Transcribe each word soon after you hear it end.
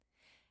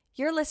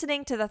You're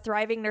listening to the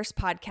Thriving Nurse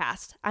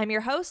Podcast. I'm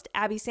your host,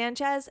 Abby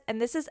Sanchez, and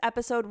this is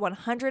episode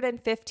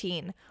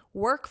 115,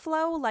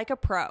 Workflow Like a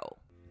Pro.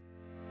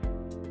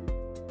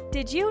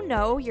 Did you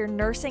know your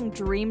nursing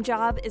dream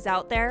job is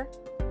out there?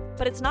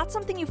 But it's not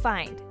something you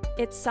find,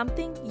 it's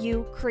something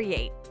you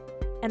create.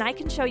 And I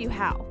can show you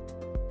how.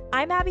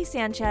 I'm Abby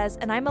Sanchez,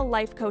 and I'm a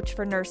life coach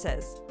for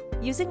nurses.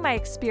 Using my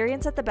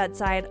experience at the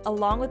bedside,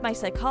 along with my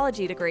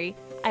psychology degree,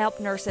 I help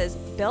nurses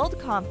build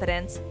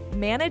confidence,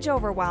 manage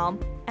overwhelm,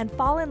 and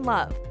fall in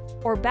love,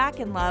 or back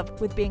in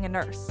love with being a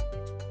nurse.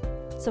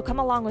 So come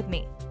along with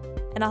me,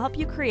 and I'll help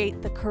you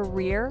create the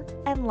career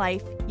and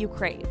life you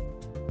crave.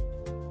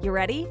 You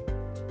ready?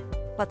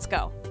 Let's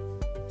go.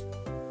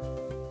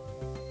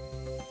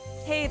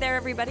 Hey there,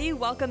 everybody.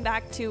 Welcome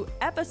back to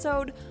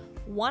episode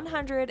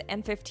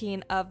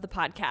 115 of the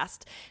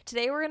podcast.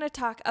 Today, we're going to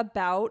talk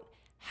about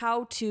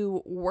how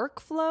to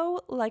workflow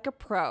like a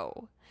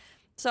pro.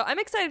 So I'm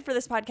excited for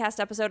this podcast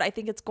episode. I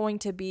think it's going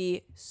to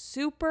be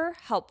super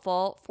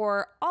helpful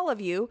for all of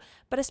you,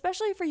 but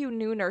especially for you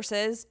new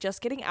nurses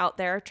just getting out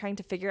there, trying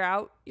to figure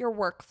out your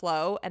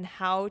workflow and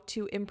how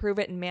to improve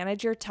it and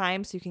manage your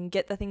time so you can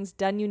get the things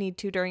done you need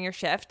to during your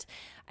shift.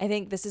 I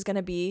think this is going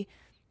to be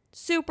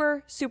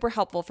super, super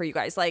helpful for you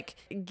guys. Like,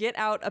 get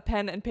out a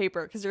pen and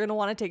paper because you're going to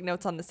want to take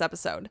notes on this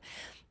episode.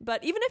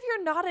 But even if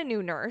you're not a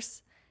new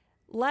nurse,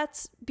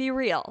 let's be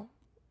real.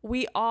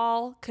 We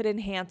all could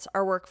enhance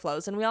our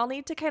workflows, and we all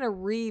need to kind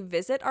of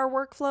revisit our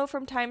workflow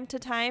from time to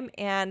time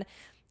and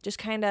just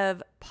kind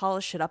of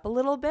polish it up a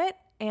little bit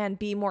and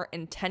be more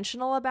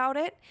intentional about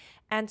it.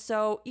 And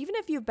so even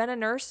if you've been a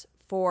nurse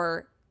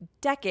for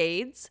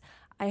decades,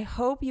 I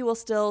hope you will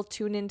still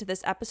tune into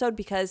this episode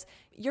because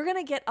you're going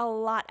to get a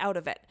lot out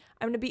of it.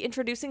 I'm going to be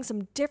introducing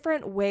some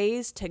different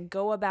ways to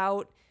go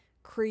about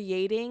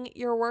creating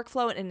your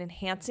workflow and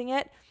enhancing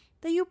it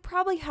that you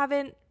probably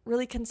haven't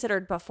really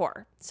considered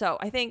before. So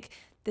I think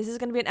this is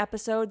going to be an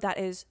episode that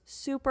is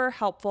super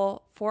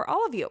helpful for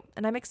all of you,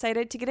 and I'm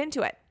excited to get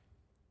into it.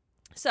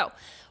 So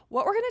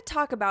what we're going to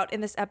talk about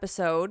in this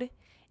episode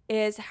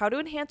is how to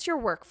enhance your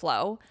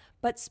workflow,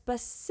 but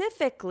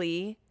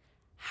specifically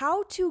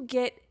how to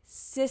get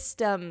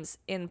systems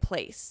in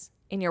place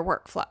in your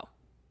workflow.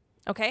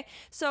 Okay?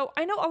 So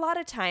I know a lot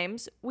of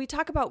times we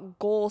talk about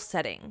goal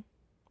setting.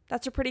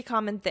 That's a pretty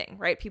common thing,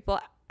 right?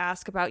 People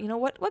ask about,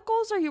 what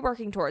goals are you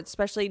working towards,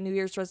 especially New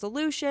Year's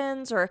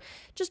resolutions, or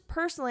just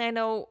personally, I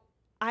know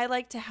I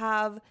like to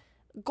have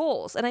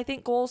goals, and I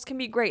think goals can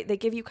be great. They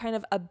give you kind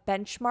of a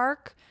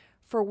benchmark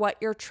for what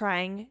you're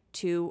trying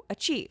to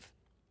achieve.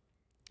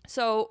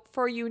 So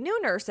for you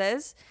new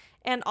nurses,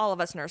 and all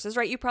of us nurses,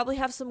 right, you probably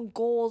have some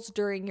goals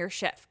during your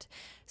shift.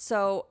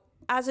 So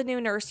as a new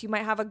nurse, you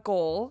might have a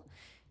goal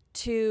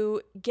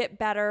to get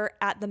better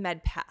at the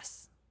med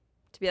pass,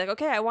 to be like,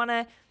 okay, I want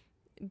to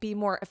be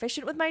more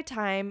efficient with my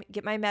time,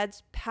 get my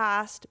meds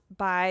passed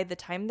by the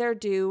time they're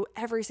due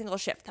every single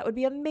shift. That would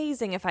be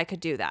amazing if I could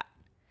do that.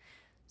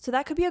 So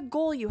that could be a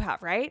goal you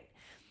have, right?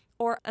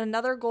 Or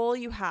another goal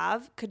you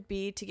have could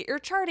be to get your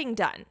charting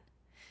done.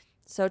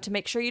 So to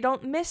make sure you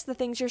don't miss the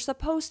things you're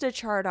supposed to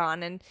chart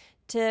on, and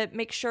to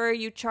make sure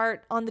you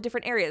chart on the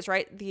different areas,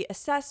 right? The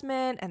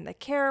assessment and the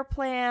care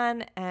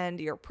plan and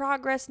your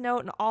progress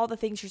note and all the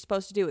things you're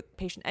supposed to do with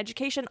patient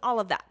education, all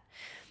of that,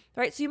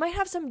 right? So you might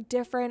have some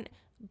different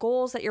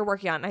goals that you're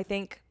working on. I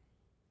think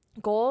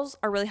goals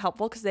are really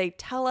helpful because they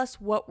tell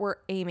us what we're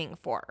aiming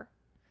for.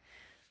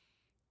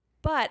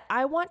 But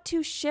I want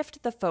to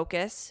shift the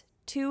focus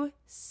to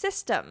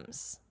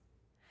systems,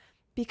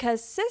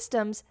 because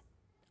systems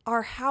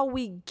are how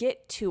we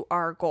get to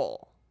our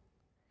goal.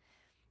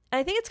 And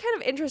I think it's kind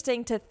of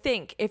interesting to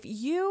think if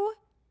you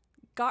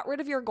got rid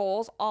of your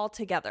goals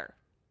altogether,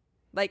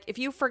 like if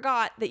you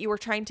forgot that you were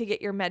trying to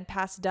get your med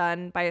pass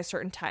done by a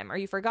certain time, or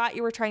you forgot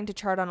you were trying to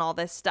chart on all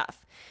this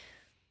stuff,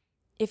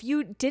 if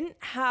you didn't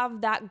have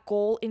that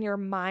goal in your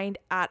mind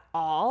at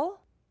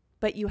all,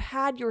 but you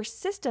had your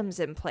systems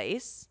in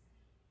place,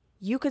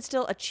 you could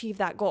still achieve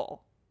that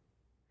goal.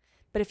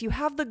 But if you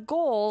have the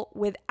goal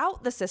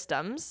without the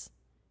systems,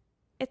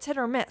 it's hit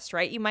or miss,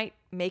 right? You might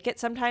make it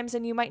sometimes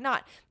and you might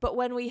not. But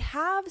when we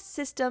have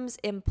systems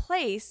in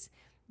place,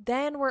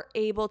 then we're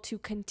able to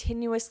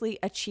continuously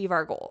achieve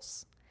our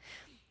goals.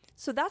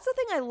 So that's the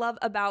thing I love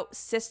about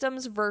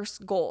systems versus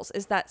goals,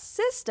 is that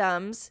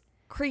systems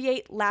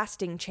create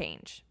lasting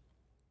change.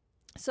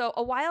 So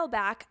a while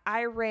back,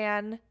 I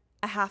ran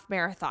a half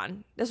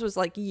marathon. This was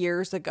like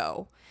years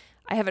ago.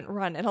 I haven't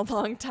run in a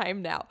long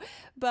time now.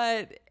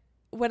 But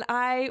when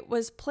I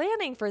was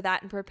planning for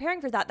that and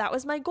preparing for that, that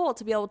was my goal,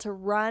 to be able to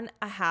run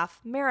a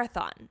half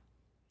marathon.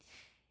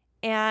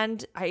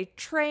 And I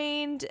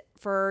trained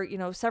for,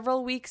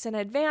 several weeks in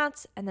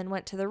advance, and then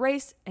went to the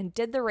race and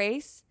did the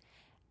race.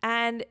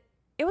 And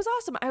it was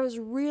awesome. I was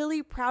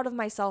really proud of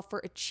myself for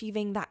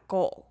achieving that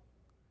goal.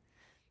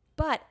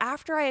 But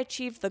after I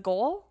achieved the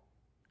goal,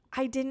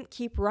 I didn't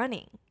keep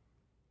running.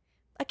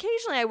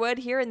 Occasionally I would,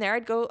 here and there.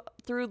 I'd go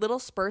through little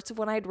spurts of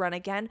when I'd run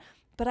again,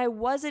 but I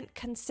wasn't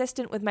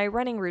consistent with my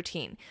running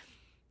routine.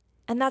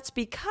 And that's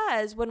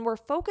because when we're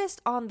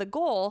focused on the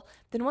goal,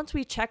 then once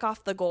we check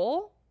off the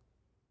goal,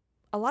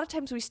 a lot of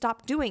times we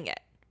stop doing it.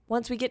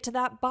 Once we get to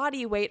that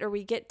body weight or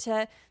we get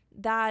to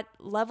that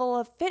level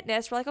of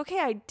fitness, we're like, okay,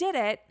 I did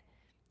it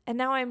and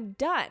now I'm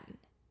done.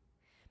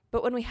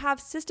 But when we have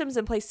systems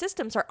in place,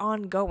 systems are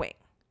ongoing.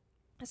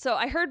 So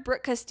I heard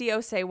Brooke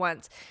Castillo say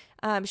once,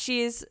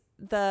 she's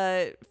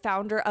the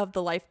founder of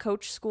the Life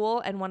Coach School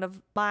and one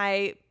of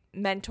my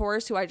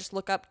mentors who I just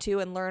look up to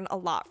and learn a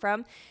lot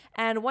from.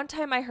 And one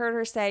time I heard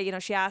her say,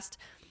 she asked,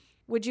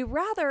 would you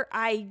rather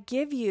I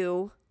give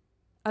you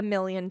 $1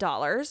 million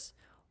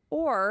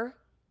or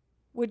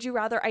would you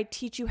rather I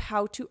teach you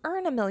how to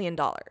earn $1 million?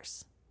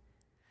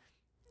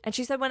 And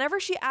she said, whenever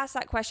she asked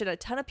that question, a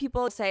ton of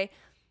people say,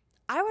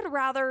 I would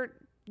rather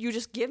you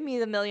just give me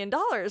the $1 million,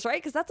 right?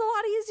 Because that's a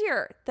lot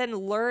easier than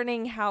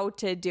learning how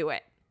to do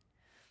it.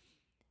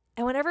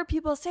 And whenever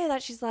people say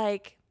that, she's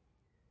like,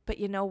 but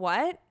you know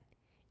what?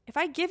 If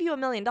I give you $1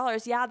 million,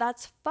 yeah,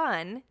 that's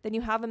fun. Then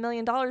you have $1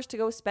 million to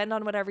go spend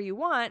on whatever you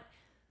want.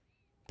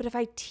 But if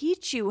I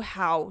teach you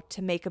how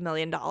to make $1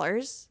 million,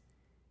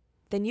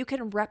 then you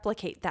can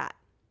replicate that.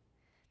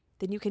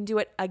 Then you can do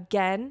it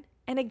again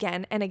and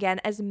again and again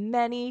as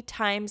many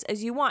times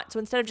as you want. So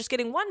instead of just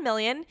getting 1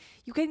 million,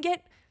 you can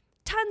get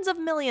tons of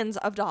millions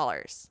of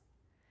dollars.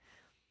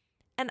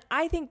 And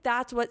I think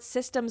that's what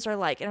systems are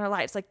like in our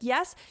lives. Like,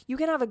 yes, you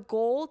can have a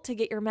goal to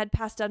get your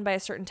MedPass done by a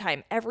certain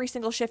time. Every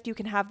single shift you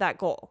can have that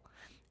goal.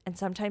 And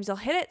sometimes you'll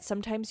hit it,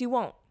 sometimes you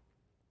won't.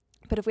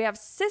 But if we have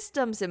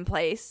systems in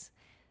place,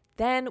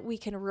 then we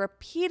can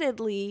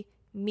repeatedly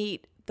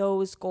meet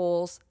those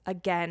goals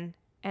again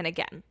and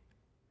again.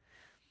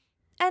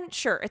 And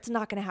sure, it's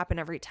not going to happen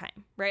every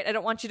time, right? I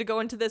don't want you to go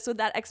into this with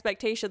that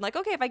expectation like,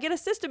 okay, if I get a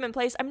system in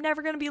place, I'm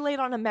never going to be late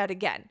on a med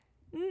again.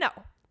 No,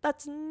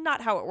 that's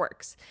not how it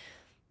works.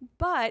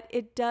 But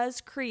it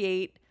does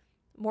create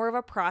more of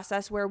a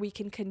process where we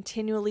can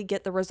continually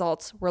get the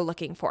results we're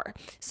looking for.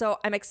 So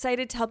I'm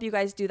excited to help you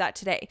guys do that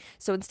today.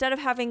 So instead of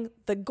having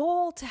the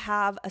goal to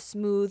have a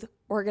smooth,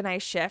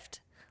 organized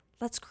shift,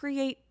 let's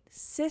create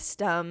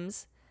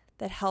systems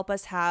that help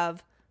us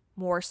have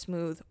more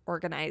smooth,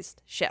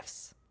 organized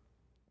shifts.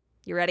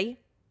 You ready?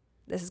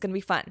 This is going to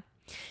be fun.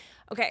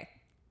 Okay,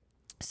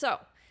 so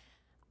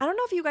I don't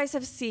know if you guys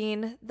have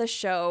seen the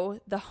show,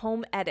 The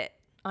Home Edit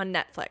on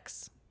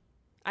Netflix.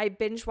 I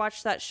binge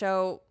watched that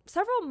show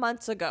several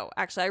months ago.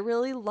 Actually, I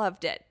really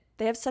loved it.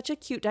 They have such a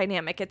cute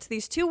dynamic. It's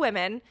these two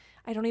women.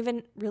 I don't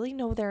even really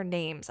know their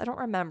names. I don't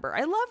remember.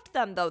 I loved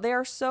them though. They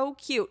are so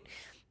cute.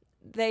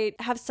 They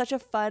have such a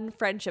fun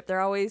friendship.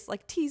 They're always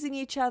like teasing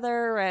each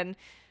other, and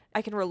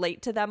I can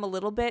relate to them a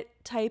little bit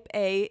type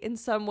A in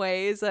some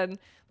ways. And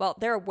well,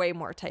 they're way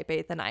more type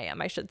A than I am,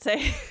 I should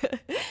say.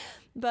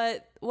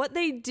 But what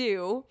they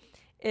do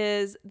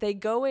is they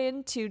go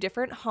into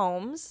different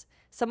homes.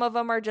 Some of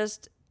them are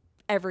just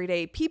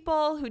everyday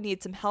people who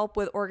need some help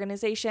with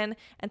organization.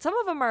 And some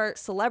of them are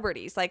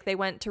celebrities. Like they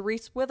went to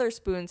Reese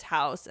Witherspoon's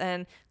house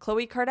and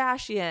Khloe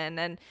Kardashian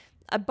and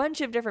a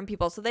bunch of different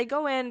people. So they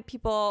go in,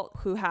 people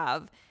who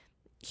have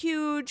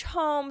huge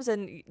homes,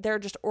 and they're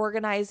just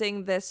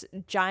organizing this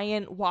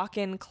giant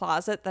walk-in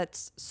closet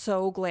that's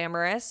so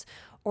glamorous.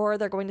 Or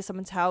they're going to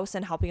someone's house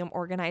and helping them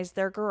organize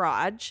their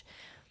garage.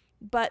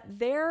 But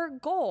their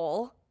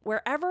goal,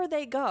 wherever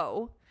they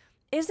go,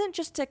 isn't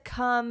just to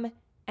come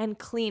and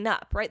clean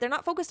up, right? They're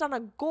not focused on a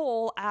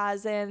goal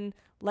as in,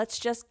 let's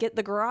just get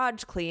the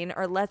garage clean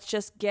or let's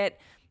just get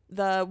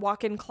the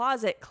walk-in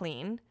closet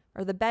clean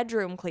or the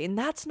bedroom clean.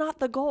 That's not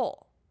the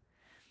goal.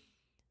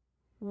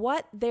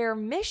 What their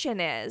mission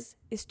is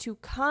to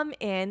come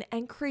in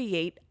and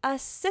create a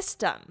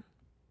system.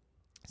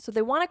 So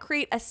they want to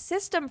create a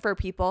system for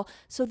people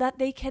so that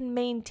they can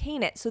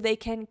maintain it, so they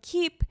can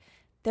keep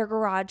their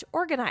garage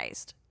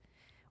organized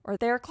or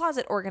their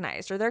closet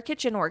organized or their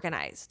kitchen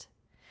organized.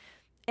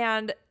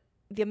 And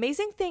the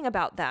amazing thing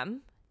about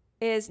them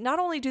is not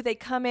only do they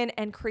come in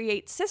and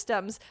create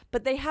systems,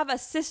 but they have a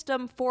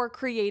system for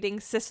creating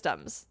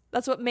systems.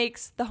 That's what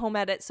makes the Home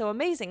Edit so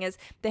amazing, is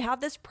they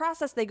have this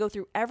process they go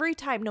through every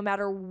time, no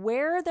matter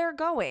where they're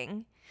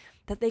going,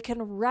 that they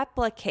can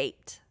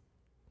replicate.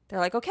 They're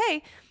like,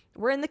 okay,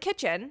 we're in the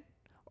kitchen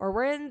or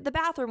we're in the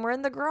bathroom, we're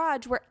in the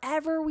garage,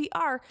 wherever we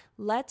are,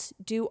 let's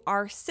do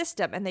our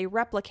system. And they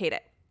replicate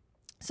it.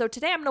 So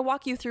today I'm going to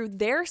walk you through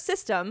their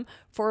system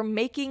for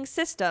making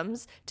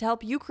systems to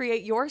help you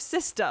create your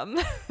system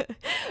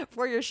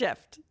for your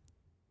shift.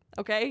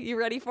 Okay, you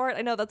ready for it?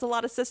 I know that's a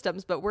lot of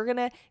systems, but we're going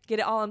to get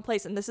it all in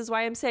place. And this is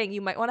why I'm saying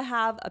you might want to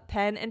have a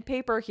pen and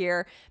paper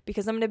here,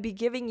 because I'm going to be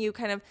giving you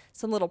kind of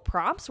some little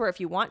prompts where if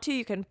you want to,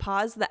 you can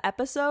pause the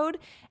episode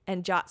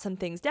and jot some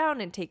things down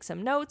and take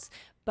some notes.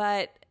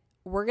 But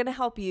we're going to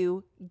help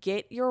you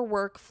get your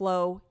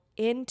workflow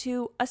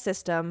into a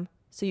system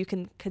so you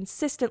can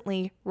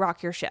consistently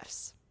rock your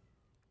shifts.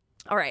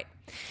 All right.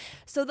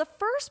 So the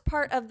first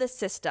part of the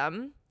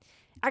system,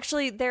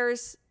 actually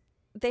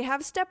they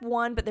have step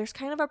one, but there's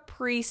kind of a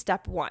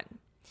pre-step one.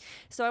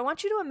 So I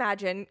want you to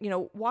imagine,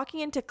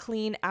 walking in to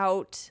clean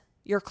out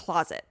your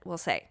closet, we'll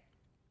say.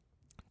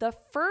 the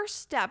first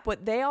step,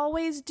 what they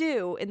always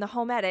do in the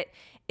home edit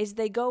is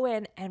they go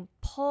in and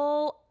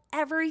pull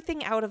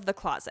everything out of the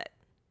closet,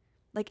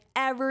 like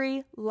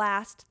every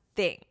last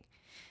thing.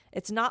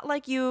 It's not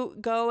like you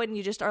go and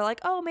you just are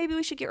like, oh, maybe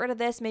we should get rid of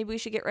this. Maybe we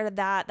should get rid of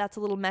that. That's a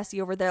little messy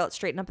over there. Let's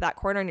straighten up that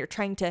corner. And you're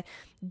trying to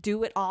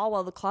do it all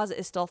while the closet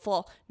is still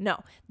full.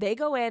 No, they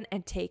go in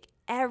and take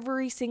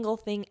every single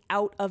thing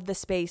out of the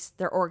space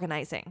they're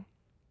organizing.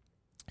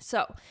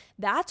 So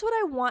that's what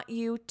I want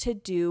you to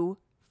do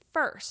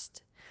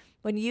first.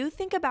 When you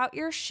think about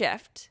your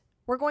shift,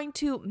 we're going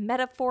to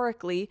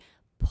metaphorically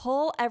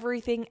pull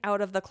everything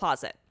out of the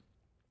closet.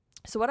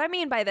 So what I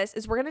mean by this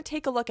is we're going to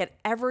take a look at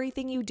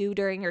everything you do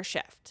during your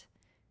shift.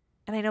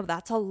 And I know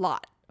that's a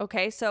lot,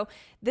 okay? So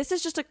this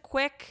is just a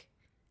quick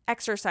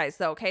exercise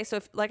though, okay? So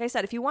like I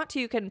said, if you want to,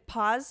 you can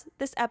pause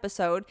this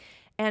episode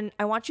and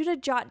I want you to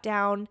jot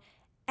down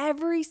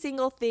every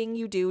single thing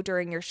you do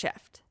during your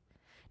shift.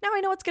 Now I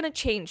know it's going to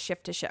change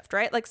shift to shift,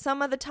 right? Like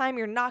some of the time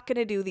you're not going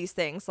to do these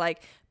things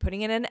like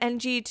putting in an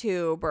NG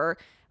tube or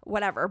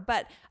whatever,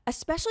 but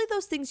especially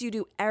those things you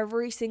do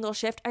every single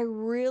shift, I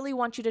really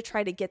want you to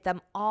try to get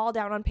them all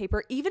down on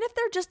paper, even if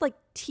they're just like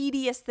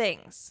tedious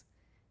things,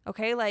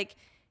 okay? Like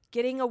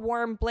getting a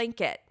warm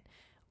blanket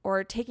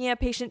or taking a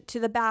patient to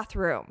the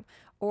bathroom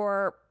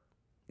or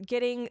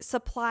getting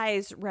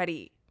supplies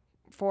ready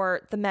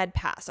for the med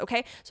pass,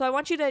 okay? So I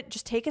want you to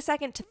just take a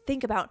second to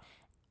think about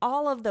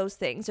all of those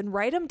things and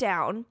write them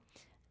down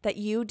that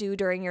you do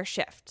during your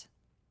shift,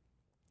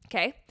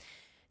 okay?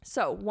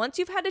 So once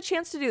you've had a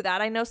chance to do that,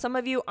 I know some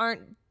of you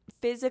aren't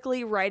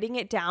physically writing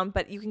it down,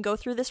 but you can go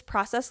through this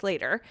process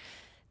later.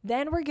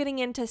 Then we're getting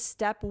into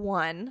step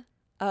 1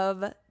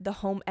 of the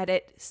home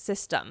edit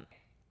system.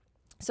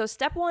 So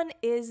step 1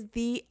 is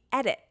the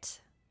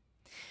edit.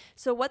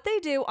 So what they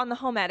do on the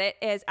home edit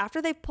is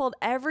after they've pulled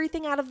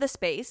everything out of the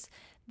space,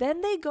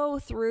 then they go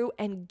through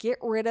and get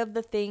rid of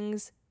the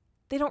things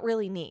they don't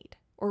really need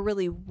or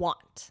really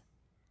want.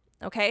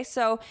 Okay,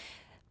 so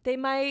they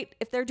might,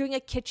 if they're doing a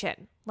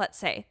kitchen, let's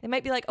say, they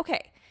might be like,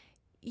 okay,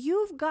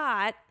 you've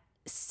got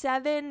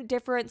 7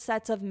 different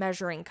sets of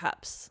measuring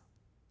cups.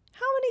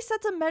 How many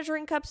sets of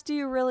measuring cups do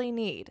you really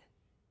need?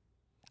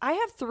 I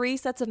have 3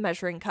 sets of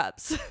measuring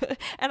cups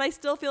and I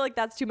still feel like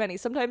that's too many.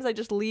 Sometimes I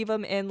just leave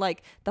them in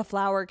like the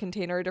flour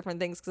container or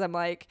different things because I'm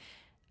like,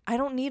 I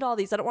don't need all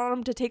these. I don't want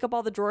them to take up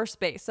all the drawer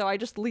space. So I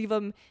just leave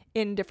them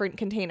in different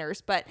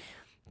containers. But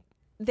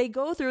they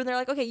go through and they're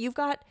like, okay, you've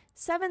got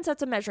 7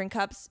 sets of measuring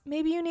cups.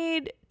 Maybe you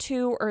need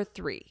 2 or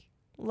 3.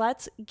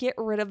 Let's get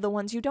rid of the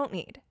ones you don't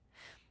need.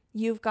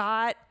 You've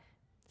got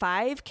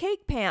 5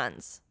 cake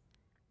pans.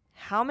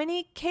 How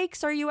many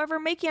cakes are you ever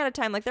making at a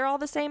time? Like they're all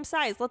the same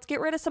size. Let's get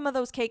rid of some of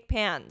those cake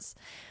pans.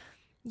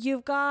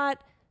 You've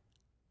got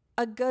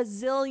a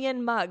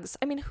gazillion mugs.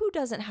 I mean, who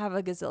doesn't have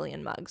a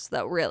gazillion mugs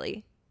though,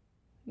 really?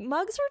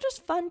 Mugs are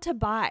just fun to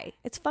buy.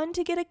 It's fun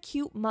to get a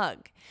cute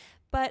mug.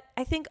 But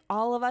I think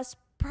all of us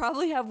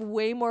probably have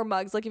way more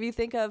mugs. Like if you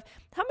think of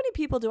how many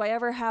people do I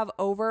ever have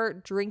over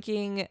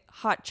drinking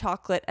hot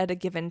chocolate at a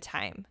given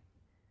time?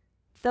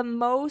 The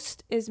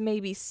most is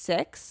maybe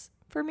 6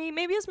 for me.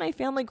 Maybe as my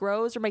family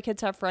grows or my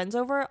kids have friends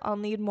over, I'll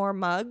need more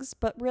mugs.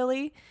 But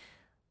really,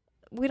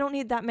 we don't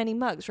need that many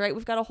mugs, right?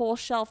 We've got a whole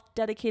shelf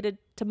dedicated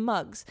to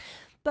mugs.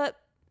 But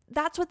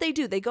that's what they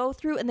do. They go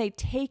through and they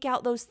take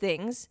out those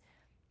things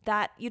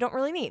that you don't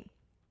really need.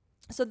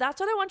 So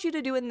that's what I want you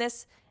to do in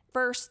this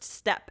first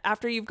step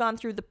after you've gone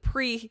through the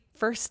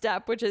pre-first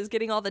step, which is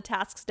getting all the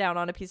tasks down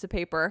on a piece of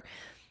paper.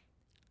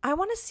 I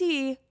want to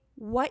see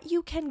what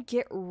you can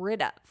get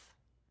rid of.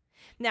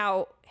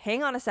 Now,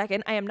 hang on a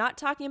second. I am not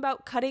talking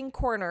about cutting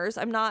corners.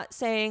 I'm not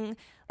saying,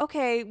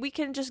 okay, we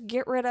can just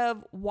get rid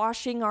of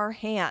washing our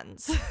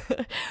hands.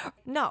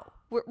 No,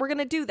 we're going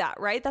to do that,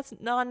 right? That's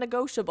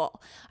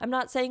non-negotiable. I'm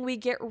not saying we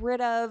get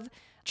rid of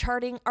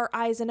charting our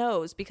I's and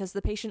O's because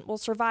the patient will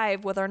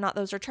survive whether or not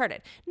those are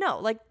charted. No,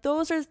 like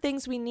those are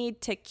things we need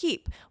to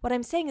keep. What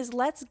I'm saying is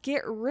let's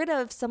get rid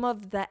of some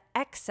of the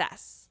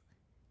excess,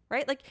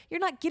 right? Like you're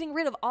not getting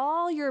rid of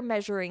all your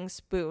measuring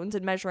spoons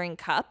and measuring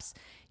cups.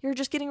 You're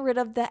just getting rid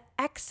of the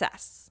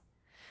excess.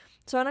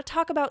 So I want to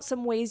talk about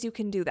some ways you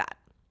can do that.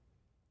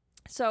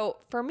 So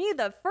for me,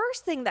 the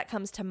first thing that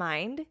comes to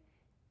mind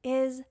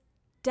is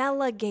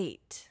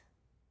delegate.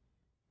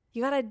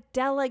 You got to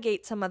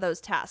delegate some of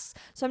those tasks.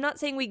 So I'm not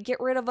saying we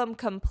get rid of them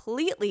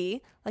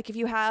completely. Like if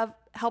you have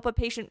help a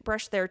patient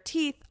brush their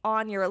teeth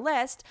on your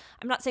list,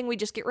 I'm not saying we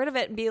just get rid of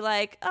it and be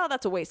like, oh,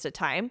 that's a waste of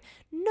time.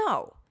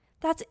 No,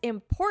 that's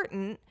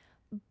important,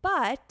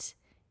 but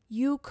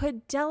you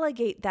could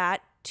delegate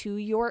that to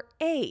your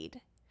aide,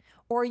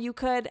 or you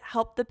could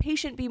help the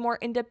patient be more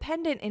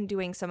independent in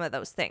doing some of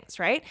those things,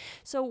 right?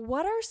 So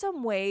what are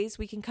some ways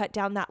we can cut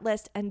down that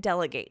list and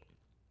delegate?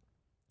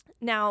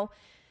 Now,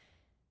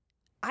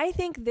 I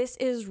think this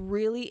is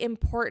really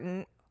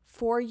important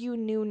for you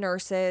new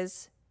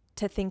nurses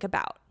to think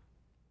about,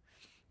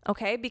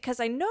 okay? Because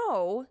I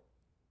know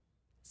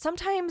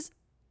sometimes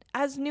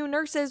as new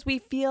nurses, we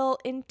feel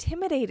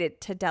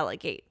intimidated to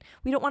delegate.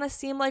 We don't want to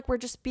seem like we're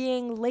just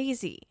being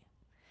lazy.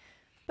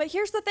 But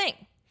here's the thing.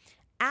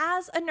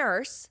 as a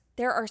nurse,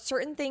 there are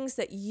certain things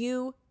that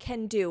you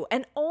can do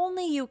and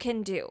only you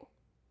can do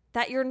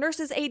that your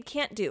nurse's aide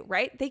can't do,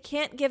 right? They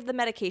can't give the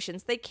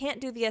medications. They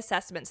can't do the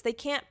assessments. They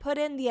can't put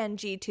in the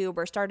NG tube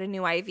or start a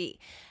new IV.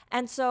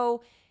 And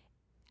so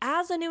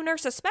as a new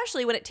nurse,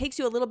 especially when it takes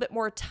you a little bit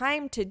more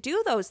time to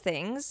do those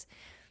things,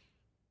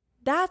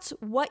 that's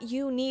what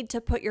you need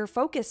to put your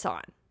focus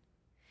on.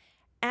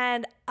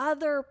 And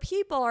other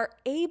people are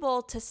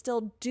able to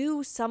still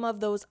do some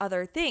of those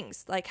other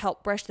things, like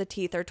help brush the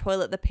teeth or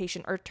toilet the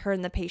patient or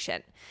turn the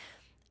patient.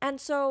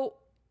 And so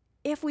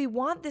if we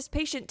want this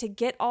patient to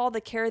get all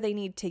the care they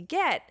need to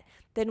get,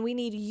 then we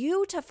need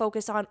you to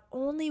focus on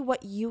only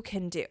what you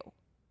can do.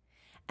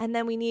 And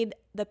then we need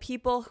the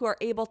people who are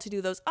able to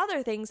do those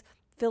other things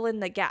fill in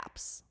the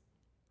gaps.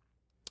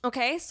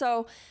 Okay,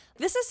 so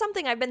this is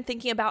something I've been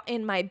thinking about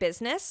in my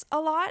business a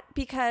lot,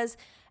 because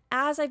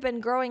as I've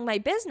been growing my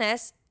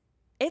business,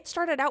 it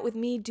started out with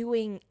me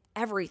doing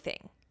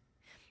everything,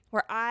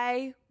 where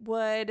I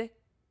would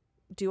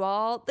do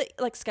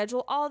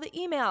schedule all the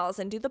emails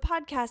and do the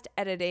podcast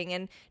editing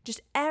and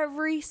just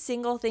every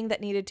single thing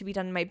that needed to be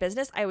done in my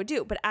business, I would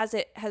do. But as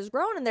it has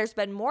grown and there's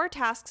been more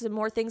tasks and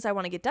more things I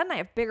want to get done, I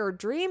have bigger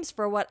dreams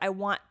for what I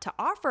want to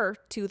offer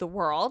to the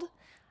world,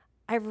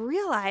 I've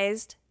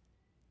realized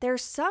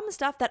there's some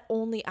stuff that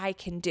only I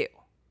can do.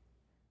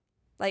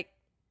 Like,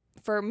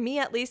 for me,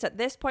 at least at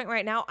this point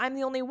right now, I'm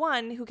the only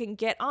one who can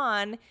get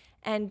on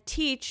and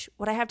teach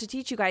what I have to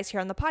teach you guys here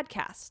on the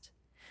podcast.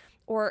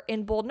 Or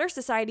in Bold Nurse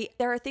Society,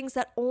 there are things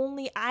that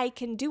only I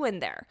can do in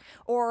there.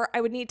 Or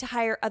I would need to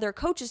hire other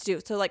coaches to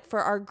do. So like for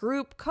our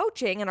group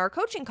coaching and our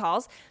coaching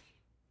calls,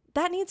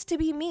 that needs to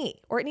be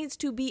me. Or it needs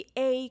to be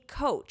a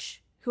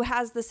coach who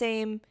has the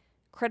same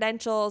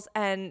credentials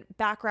and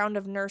background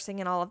of nursing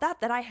and all of that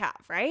I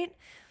have, right?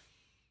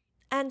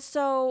 And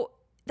so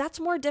that's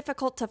more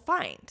difficult to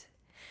find.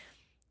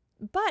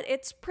 But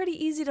it's pretty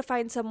easy to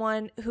find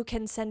someone who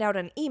can send out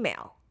an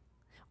email,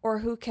 or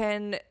who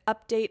can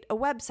update a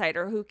website,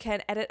 or who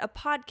can edit a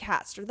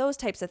podcast, or those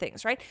types of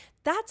things, right?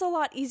 That's a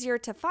lot easier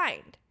to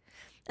find.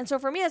 And so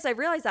for me, as I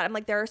realized that, I'm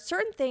like, there are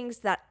certain things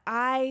that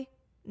I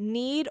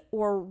need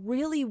or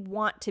really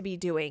want to be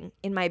doing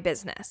in my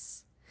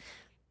business.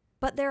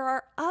 But there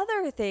are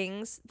other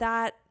things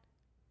that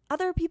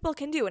other people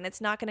can do, and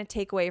it's not going to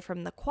take away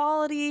from the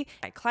quality.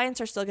 My clients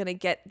are still going to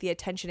get the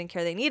attention and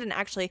care they need, and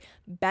actually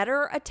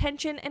better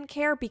attention and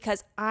care,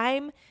 because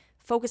I'm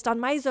focused on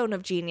my zone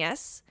of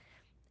genius.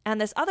 And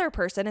this other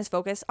person is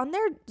focused on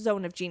their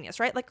zone of genius,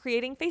 right? Like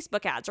creating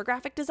Facebook ads or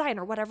graphic design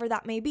or whatever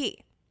that may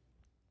be.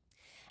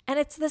 And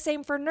it's the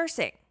same for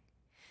nursing.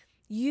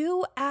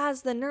 You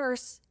as the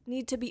nurse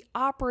need to be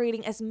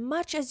operating as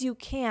much as you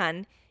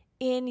can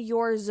in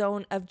your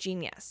zone of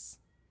genius.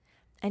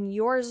 And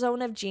your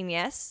zone of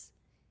genius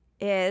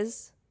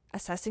is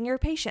assessing your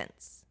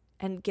patients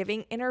and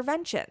giving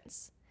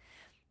interventions.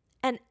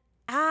 And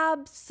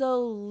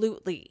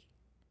absolutely,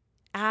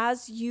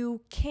 as you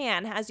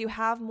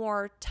have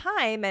more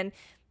time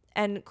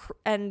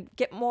and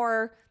get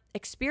more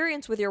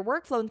experience with your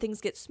workflow and things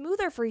get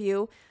smoother for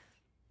you,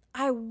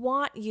 I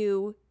want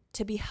you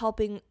to be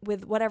helping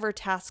with whatever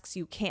tasks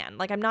you can.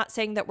 Like, I'm not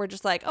saying that we're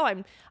just like,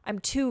 oh, I'm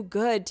too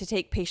good to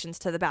take patients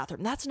to the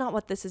bathroom. That's not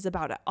what this is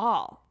about at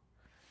all.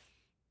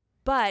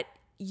 But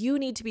you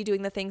need to be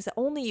doing the things that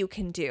only you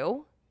can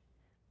do,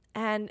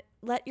 and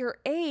let your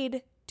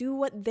aide do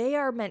what they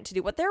are meant to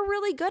do, what they're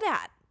really good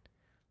at.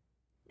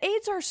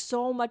 Aides are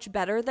so much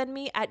better than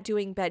me at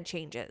doing bed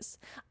changes.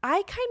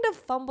 I kind of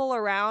fumble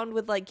around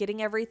with like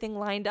getting everything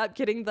lined up,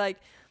 getting like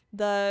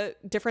the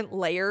different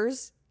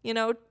layers,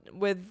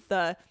 with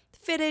the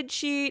fitted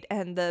sheet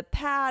and the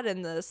pad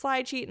and the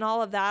slide sheet and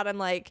all of that. I'm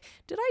like,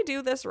 did I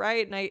do this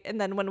right?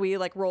 And then when we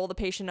like roll the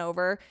patient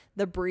over,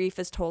 the brief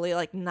is totally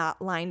like not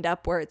lined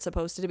up where it's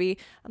supposed to be.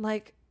 I'm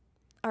like,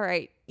 all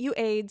right, you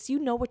aides, you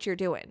know what you're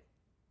doing.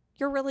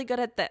 You're really good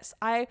at this.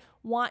 I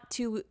want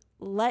to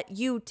let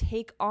you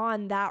take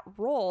on that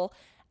role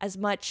as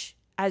much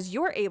as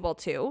you're able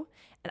to.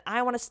 And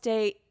I want to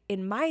stay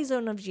in my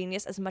zone of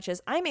genius as much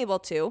as I'm able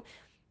to.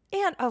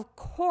 And of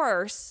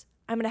course,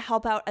 I'm going to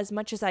help out as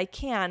much as I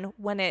can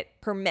when it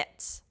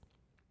permits.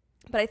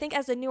 But I think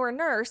as a newer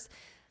nurse,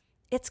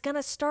 it's going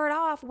to start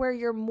off where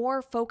you're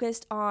more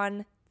focused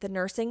on the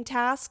nursing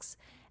tasks,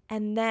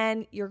 and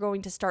then you're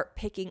going to start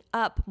picking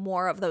up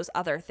more of those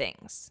other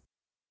things.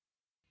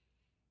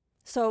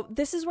 So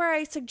this is where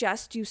I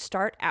suggest you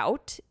start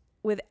out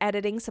with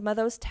editing some of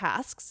those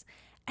tasks,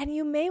 and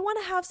you may want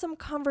to have some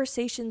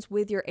conversations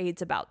with your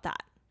aides about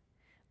that.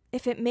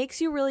 If it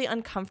makes you really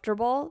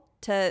uncomfortable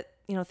to,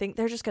 think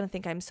they're just going to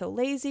think I'm so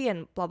lazy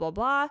and blah, blah,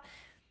 blah,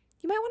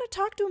 you might want to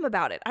talk to them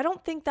about it. I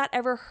don't think that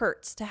ever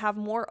hurts to have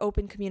more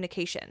open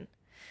communication.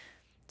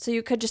 So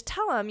you could just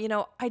tell them,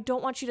 I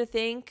don't want you to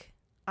think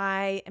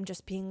I am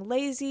just being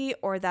lazy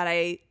or that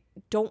I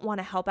don't want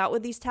to help out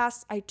with these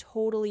tasks. I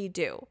totally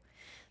do.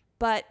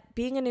 But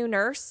being a new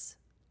nurse,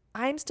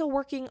 I'm still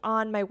working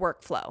on my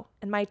workflow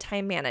and my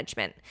time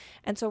management.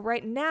 And so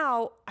right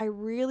now, I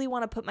really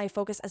want to put my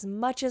focus as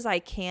much as I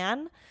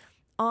can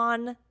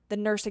on the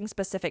nursing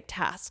specific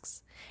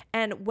tasks.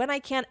 And when I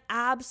can,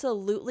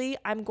 absolutely,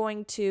 I'm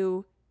going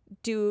to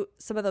do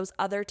some of those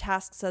other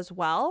tasks as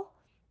well.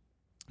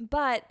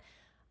 But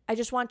I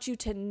just want you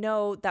to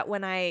know that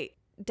when I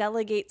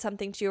delegate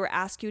something to you or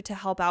ask you to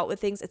help out with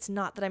things, it's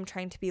not that I'm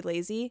trying to be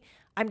lazy.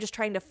 I'm just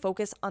trying to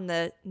focus on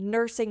the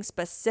nursing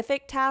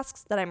specific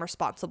tasks that I'm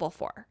responsible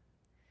for.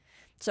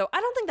 So I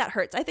don't think that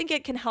hurts. I think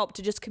it can help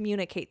to just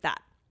communicate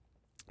that.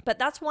 But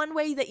that's one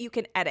way that you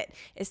can edit,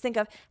 is think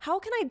of how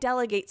can I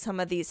delegate some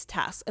of these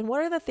tasks and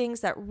what are the things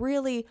that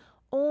really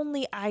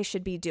only I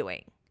should be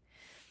doing?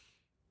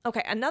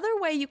 Okay, another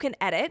way you can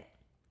edit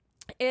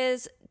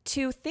is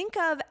to think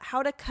of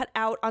how to cut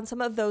out on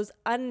some of those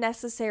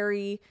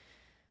unnecessary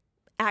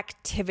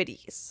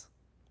activities.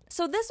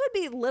 So this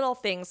would be little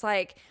things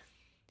like,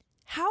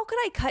 how could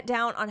I cut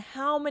down on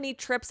how many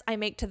trips I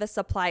make to the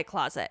supply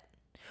closet?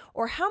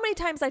 Or how many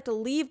times I have to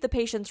leave the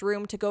patient's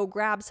room to go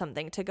grab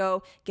something, to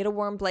go get a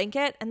warm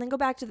blanket and then go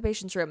back to the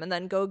patient's room and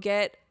then go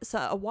get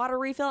a water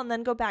refill and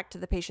then go back to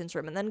the patient's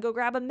room and then go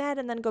grab a med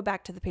and then go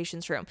back to the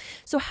patient's room.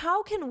 So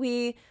how can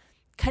we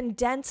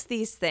condense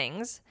these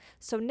things?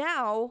 So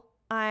now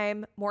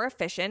I'm more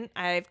efficient.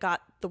 I've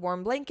got the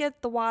warm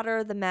blanket, the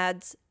water, the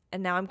meds,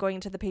 and now I'm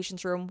going to the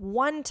patient's room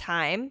one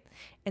time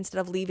instead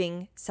of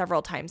leaving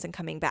several times and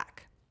coming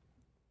back.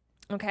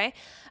 Okay.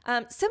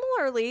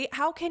 Similarly,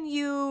 how can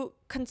you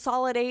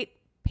consolidate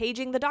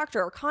paging the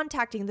doctor or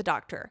contacting the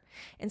doctor?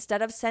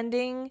 Instead of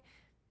sending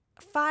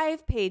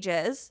 5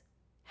 pages,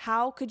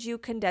 how could you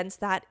condense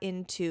that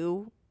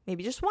into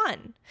maybe just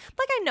one?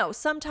 Like, I know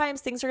sometimes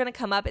things are going to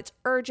come up. It's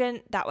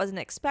urgent. That wasn't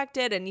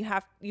expected. And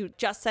you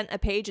just sent a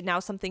page and now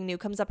something new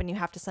comes up and you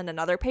have to send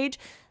another page.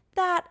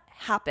 That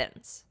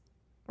happens,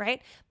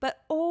 right? But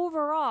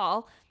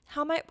overall,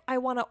 how might I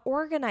want to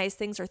organize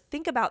things or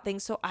think about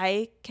things so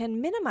I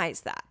can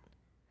minimize that?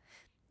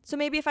 So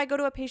maybe if I go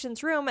to a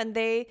patient's room and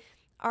they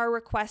are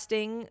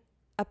requesting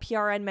a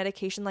PRN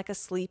medication like a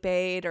sleep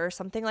aid or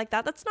something like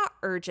that, that's not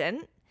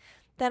urgent,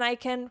 then I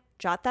can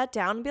jot that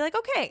down and be like,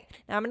 okay,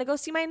 now I'm going to go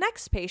see my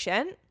next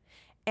patient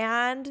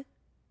and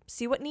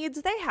see what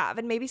needs they have.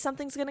 And maybe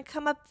something's going to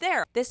come up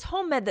there. This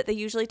home med that they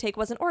usually take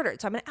wasn't ordered,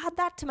 so I'm going to add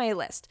that to my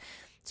list.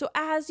 So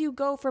as you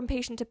go from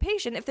patient to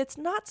patient, if it's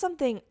not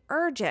something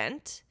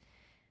urgent,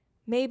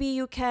 maybe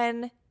you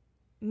can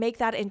make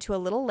that into a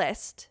little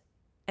list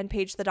and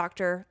page the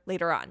doctor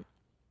later on.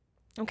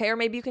 Okay, or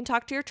maybe you can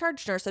talk to your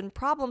charge nurse and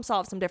problem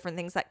solve some different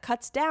things that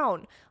cuts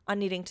down on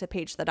needing to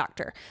page the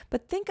doctor.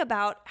 But think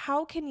about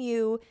how can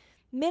you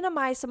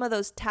minimize some of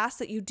those tasks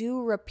that you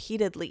do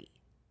repeatedly.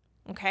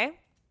 Okay?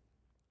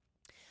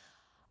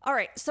 All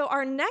right, so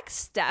our next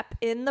step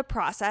in the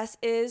process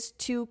is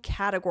to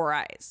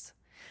categorize.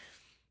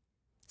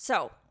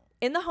 So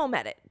in the home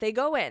edit, they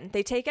go in,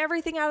 they take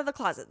everything out of the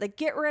closet, they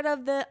get rid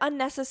of the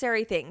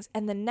unnecessary things.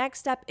 And the next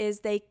step is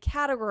they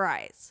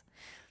categorize.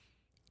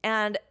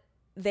 And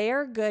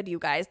they're good, you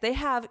guys. They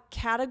have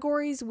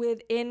categories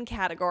within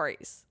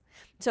categories.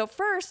 So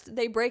first,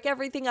 they break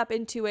everything up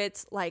into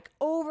its like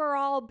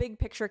overall big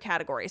picture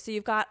category. So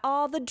you've got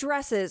all the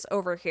dresses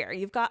over here.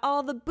 You've got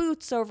all the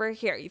boots over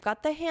here. You've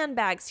got the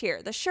handbags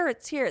here, the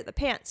shirts here, the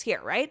pants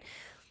here, right?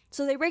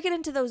 So they break it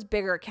into those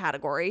bigger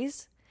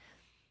categories.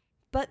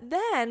 But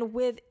then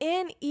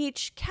within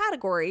each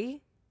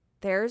category,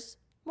 there's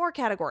more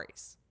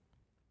categories.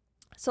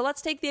 So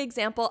let's take the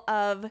example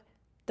of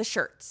the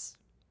shirts,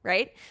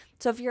 right?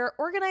 So if you're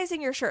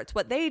organizing your shirts,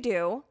 what they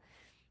do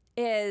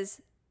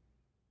is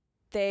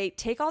they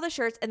take all the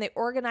shirts and they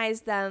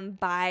organize them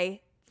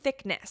by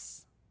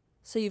thickness.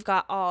 So you've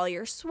got all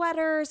your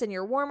sweaters and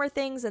your warmer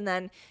things, and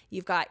then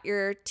you've got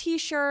your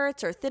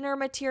t-shirts or thinner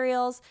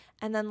materials,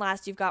 and then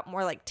last you've got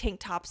more like tank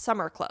top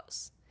summer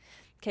clothes.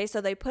 Okay,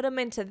 so they put them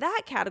into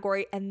that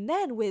category, and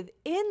then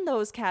within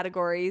those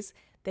categories,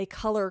 they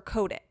color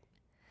code it.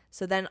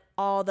 So then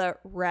all the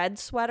red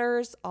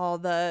sweaters, all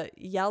the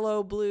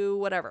yellow, blue,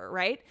 whatever,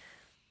 right?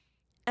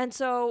 And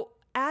so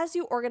as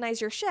you organize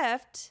your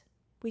shift,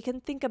 we can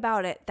think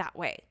about it that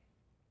way.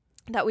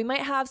 That we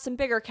might have some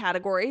bigger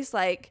categories,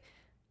 like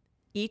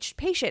each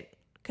patient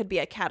could be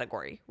a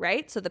category,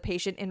 right? So the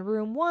patient in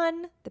room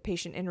 1, the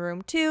patient in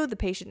room 2, the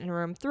patient in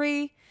room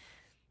 3,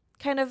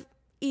 kind of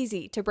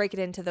easy to break it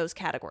into those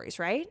categories,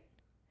 right?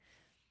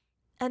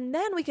 And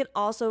then we can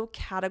also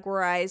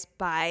categorize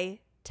by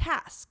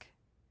task.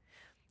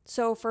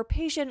 So for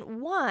patient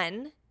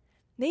 1,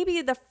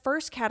 maybe the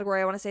first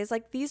category I want to say is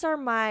like, these are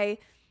my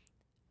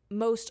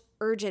most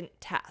urgent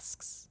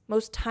tasks,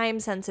 most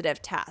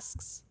time-sensitive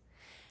tasks.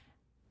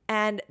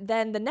 And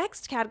then the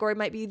next category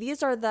might be,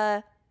 these are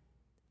the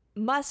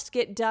must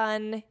get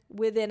done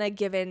within a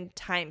given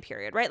time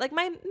period, right? Like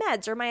my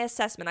meds or my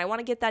assessment. I want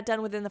to get that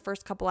done within the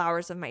first couple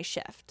hours of my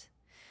shift.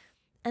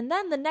 And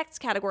then the next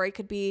category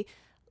could be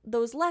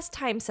those less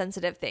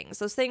time-sensitive things,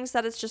 those things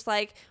that it's just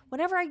like,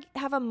 whenever I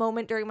have a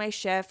moment during my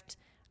shift,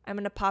 I'm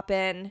going to pop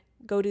in,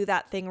 go do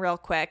that thing real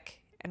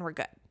quick, and we're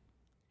good.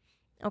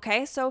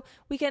 Okay, so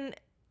we can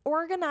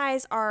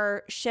organize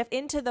our shift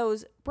into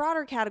those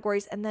broader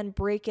categories and then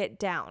break it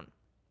down.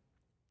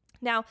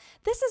 Now,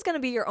 this is going to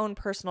be your own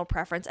personal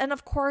preference. And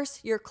of course,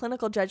 your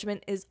clinical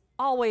judgment is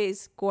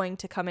always going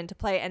to come into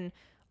play and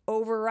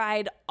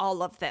override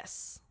all of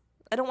this.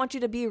 I don't want you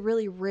to be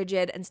really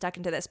rigid and stuck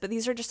into this, but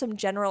these are just some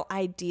general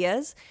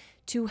ideas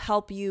to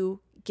help you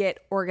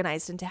get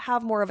organized and to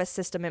have more of a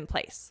system in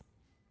place.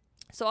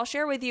 So I'll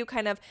share with you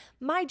kind of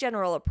my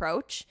general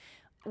approach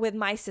with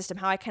my system,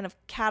 how I kind of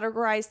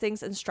categorize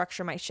things and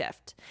structure my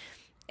shift.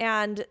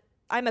 And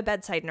I'm a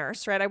bedside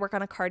nurse, right? I work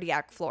on a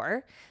cardiac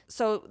floor.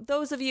 So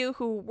those of you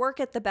who work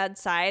at the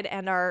bedside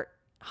and are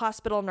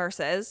hospital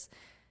nurses,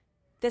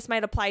 this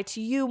might apply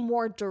to you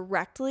more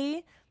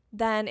directly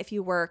than if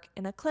you work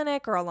in a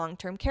clinic or a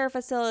long-term care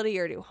facility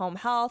or do home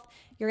health.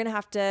 You're going to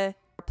have to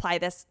apply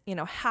this,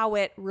 how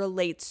it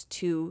relates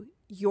to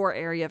your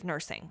area of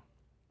nursing.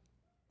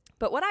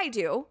 But what I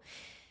do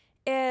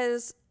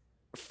is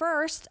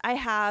first I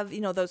have,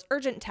 those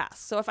urgent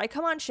tasks. So if I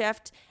come on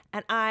shift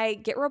and I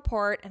get a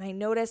report and I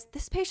notice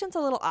this patient's a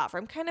little off, or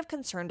I'm kind of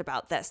concerned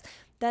about this,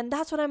 then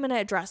that's what I'm going to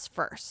address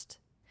first.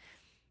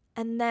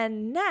 And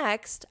then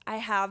next, I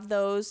have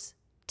those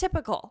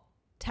typical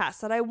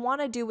tasks that I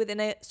want to do within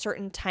a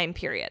certain time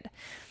period.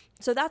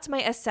 So that's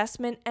my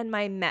assessment and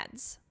my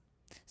meds.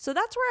 So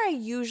that's where I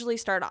usually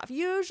start off.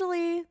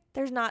 Usually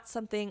there's not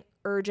something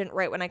urgent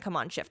right when I come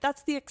on shift.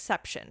 That's the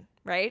exception,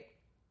 right?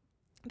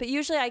 But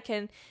usually I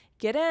can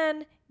get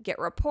in, get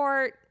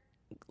report,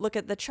 look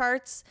at the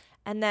charts,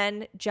 and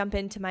then jump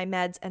into my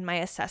meds and my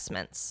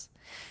assessments.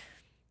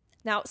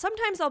 Now,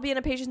 sometimes I'll be in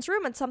a patient's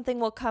room and something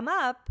will come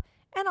up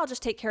and I'll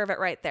just take care of it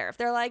right there. If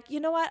they're like, you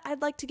know what,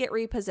 I'd like to get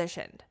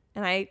repositioned,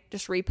 and I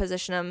just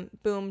reposition them,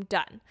 boom,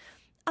 done.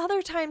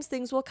 Other times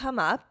things will come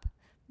up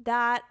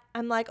that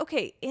I'm like,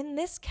 okay, in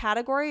this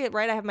category,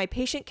 right, I have my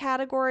patient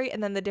category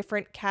and then the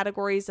different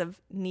categories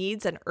of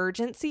needs and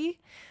urgency.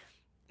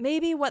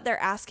 Maybe what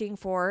they're asking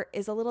for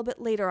is a little bit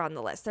later on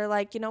the list. They're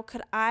like,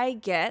 could I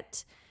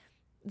get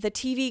the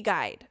TV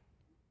guide?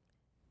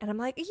 And I'm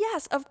like,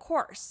 yes, of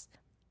course.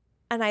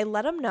 And I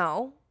let them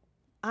know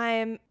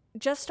I'm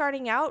just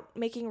starting out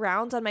making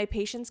rounds on my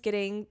patients,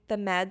 getting the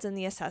meds and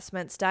the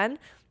assessments done.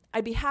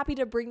 I'd be happy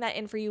to bring that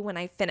in for you when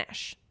I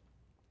finish.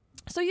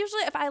 So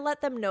usually if I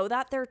let them know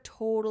that, they're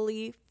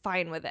totally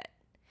fine with it.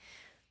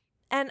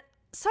 And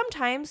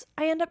sometimes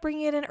I end up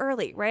bringing it in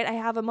early, right? I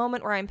have a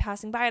moment where I'm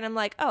passing by and I'm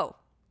like, oh,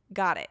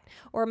 got it.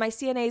 Or my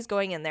CNA is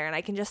going in there and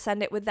I can just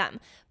send it with them.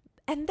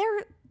 And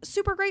they're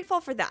super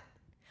grateful for that.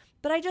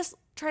 But I just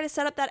try to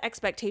set up that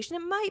expectation. It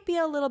might be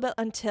a little bit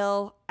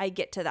until I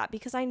get to that,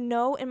 because I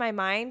know in my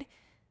mind,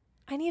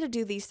 I need to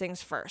do these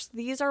things first.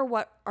 These are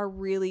what are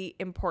really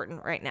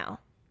important right now.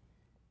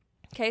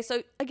 Okay,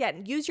 so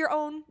again, use your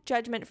own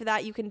judgment for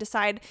that. You can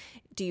decide,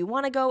 do you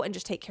want to go and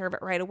just take care of it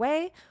right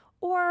away?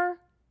 Or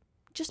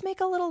just make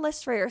a little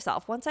list for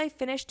yourself. Once I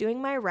finish doing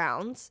my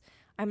rounds,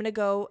 I'm going to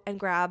go and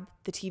grab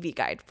the TV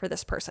guide for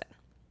this person.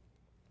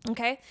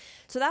 Okay,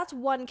 so that's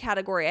one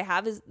category I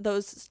have, is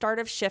those start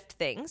of shift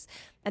things.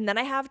 And then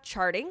I have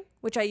charting,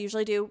 which I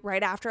usually do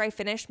right after I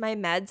finish my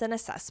meds and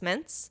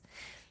assessments.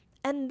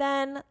 And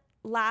then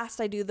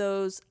last, I do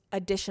those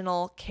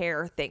additional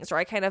care things, or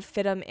I kind of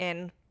fit them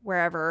in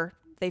wherever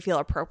they feel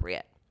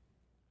appropriate.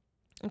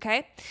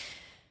 Okay,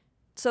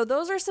 so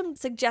those are some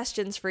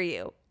suggestions for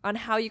you on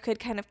how you could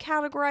kind of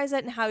categorize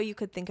it and how you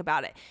could think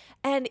about it.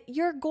 And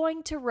you're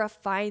going to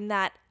refine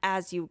that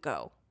as you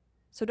go.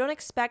 So don't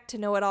expect to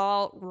know it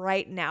all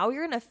right now.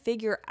 You're going to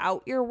figure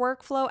out your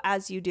workflow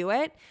as you do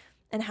it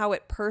and how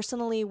it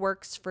personally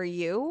works for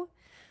you.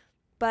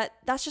 But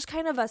that's just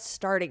kind of a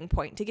starting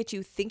point to get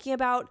you thinking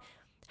about,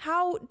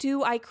 how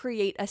do I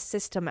create a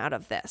system out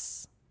of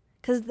this?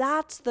 Because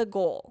that's the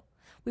goal.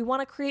 We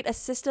want to create a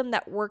system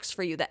that works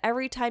for you, that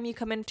every time you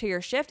come into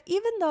your shift,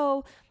 even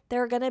though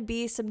there are going to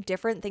be some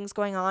different things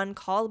going on,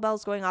 call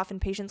bells going off and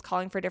patients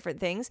calling for different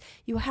things,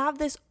 you have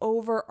this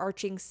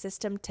overarching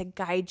system to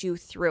guide you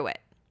through it.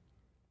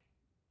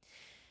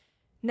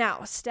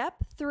 Now,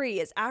 step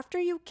 3 is after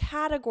you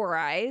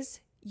categorize,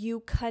 you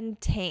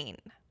contain.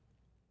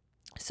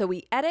 So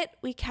we edit,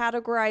 we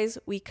categorize,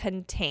 we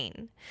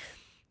contain.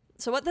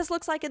 So what this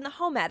looks like in the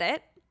home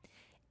edit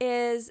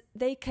is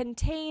they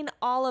contain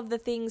all of the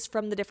things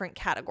from the different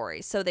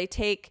categories. So they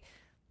take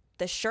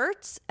the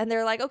shirts and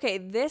they're like, okay,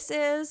 this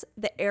is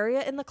the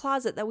area in the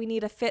closet that we need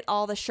to fit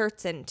all the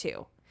shirts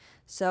into.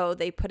 So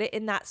they put it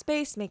in that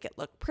space, make it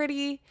look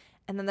pretty.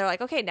 And then they're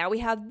like, okay, now we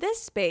have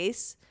this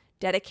space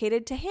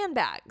dedicated to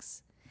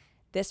handbags.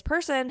 This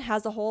person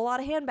has a whole lot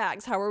of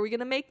handbags. How are we going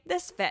to make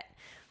this fit?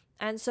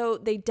 And so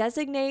they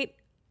designate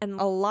and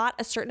allot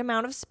a certain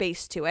amount of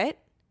space to it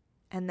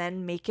and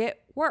then make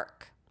it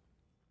work.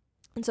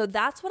 And so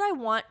that's what I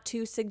want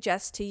to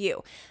suggest to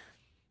you.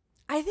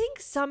 I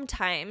think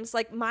sometimes,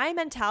 like, my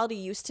mentality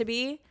used to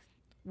be,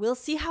 we'll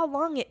see how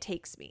long it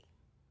takes me.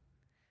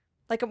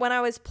 Like when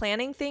I was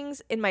planning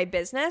things in my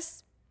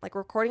business, like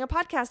recording a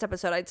podcast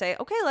episode, I'd say,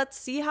 okay, let's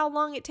see how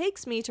long it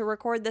takes me to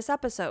record this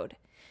episode.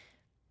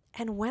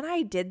 And when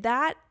I did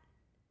that,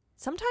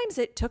 sometimes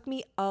it took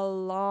me a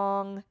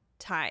long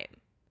time.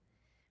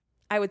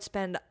 I would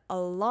spend a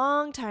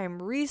long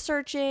time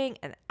researching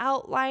and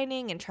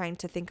outlining and trying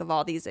to think of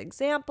all these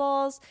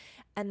examples.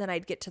 And then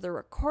I'd get to the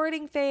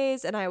recording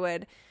phase and I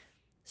would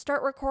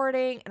start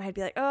recording and I'd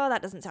be like, oh,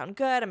 that doesn't sound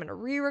good. I'm going to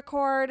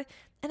re-record.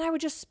 And I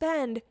would just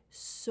spend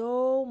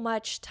so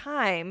much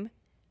time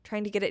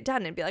trying to get it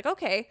done and be like,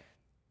 okay,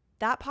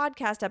 that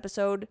podcast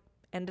episode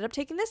ended up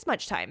taking this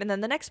much time. And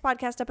then the next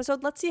podcast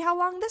episode, let's see how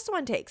long this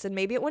one takes. And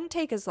maybe it wouldn't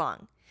take as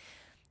long.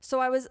 So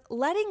I was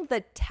letting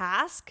the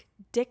task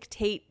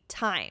dictate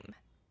time.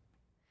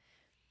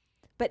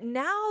 But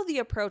now the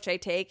approach I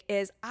take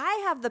is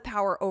I have the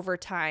power over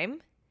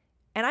time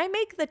and I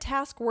make the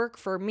task work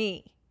for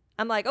me.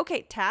 I'm like,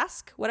 okay,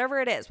 task, whatever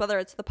it is, whether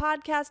it's the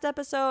podcast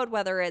episode,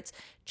 whether it's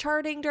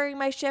charting during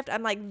my shift,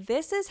 I'm like,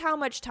 this is how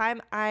much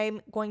time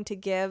I'm going to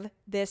give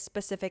this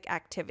specific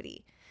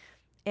activity.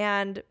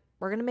 And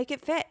we're going to make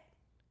it fit.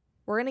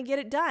 We're going to get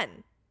it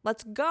done.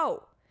 Let's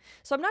go.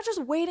 So I'm not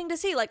just waiting to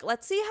see, like,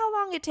 let's see how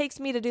long it takes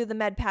me to do the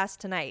med pass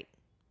tonight.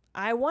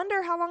 I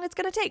wonder how long it's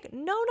going to take.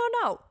 No.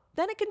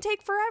 Then it can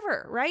take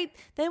forever, right?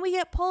 Then we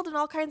get pulled in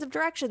all kinds of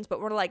directions,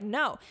 but we're like,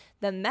 no,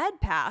 the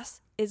med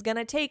pass is going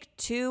to take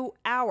 2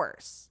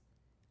 hours.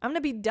 I'm going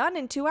to be done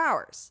in 2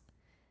 hours.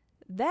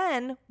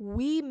 Then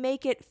we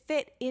make it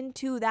fit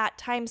into that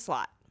time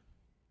slot.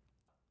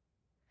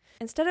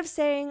 Instead of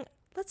saying,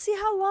 let's see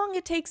how long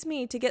it takes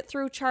me to get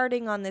through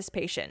charting on this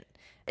patient.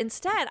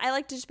 Instead, I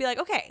like to just be like,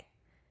 okay,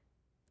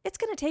 it's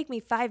going to take me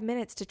 5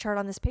 minutes to chart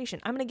on this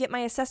patient. I'm going to get my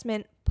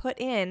assessment put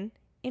in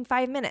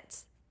 5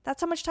 minutes.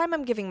 That's how much time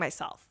I'm giving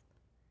myself.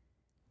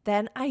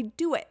 Then I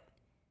do it.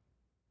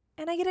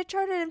 And I get it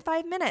charted in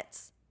 5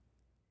 minutes.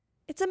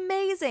 It's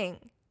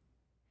amazing.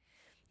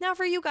 Now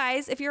for you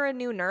guys, if you're a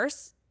new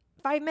nurse,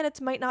 5 minutes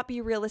might not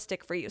be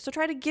realistic for you. So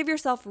try to give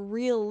yourself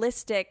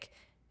realistic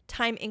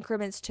time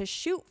increments to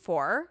shoot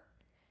for.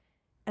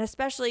 And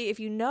especially if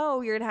you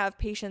know you're going to have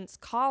patients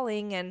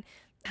calling and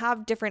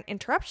have different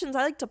interruptions,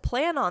 I like to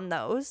plan on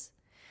those.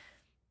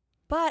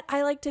 But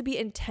I like to be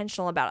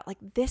intentional about it.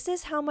 Like, this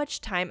is how much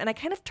time, and I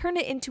kind of turn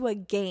it into a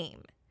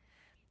game.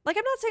 Like,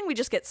 I'm not saying we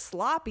just get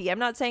sloppy. I'm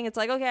not saying it's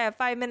like, okay, I have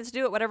 5 minutes to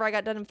do it. Whatever I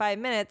got done in 5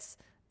 minutes,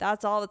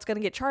 that's all that's going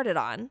to get charted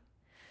on.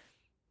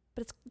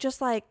 But it's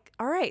just like,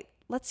 all right,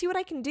 let's see what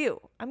I can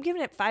do. I'm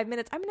giving it 5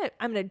 minutes. I'm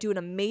going to do an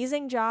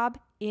amazing job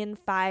in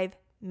 5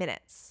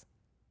 minutes.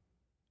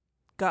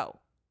 Go.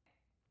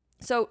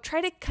 So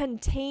try to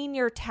contain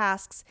your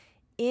tasks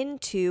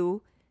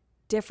into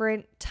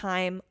different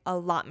time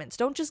allotments.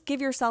 Don't just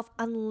give yourself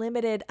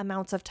unlimited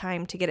amounts of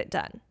time to get it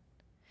done.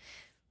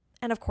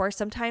 And of course,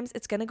 sometimes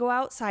it's going to go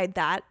outside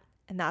that,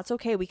 and that's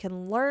okay. We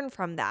can learn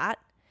from that.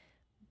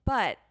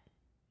 But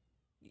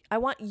I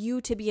want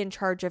you to be in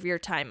charge of your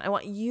time. I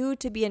want you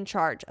to be in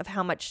charge of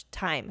how much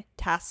time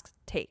tasks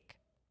take.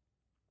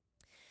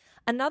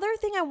 Another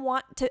thing I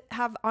want to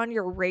have on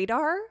your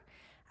radar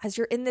as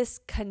you're in this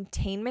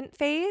containment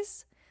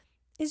phase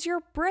is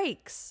your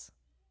breaks.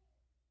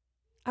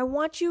 I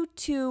want you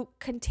to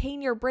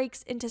contain your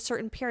breaks into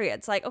certain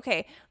periods. Like,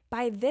 okay,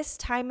 by this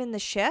time in the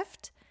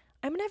shift,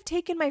 I'm going to have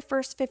taken my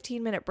first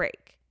 15-minute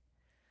break.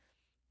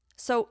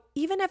 So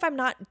even if I'm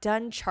not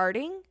done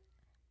charting,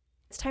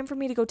 it's time for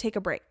me to go take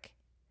a break.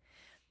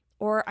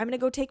 Or I'm going to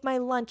go take my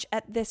lunch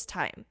at this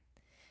time.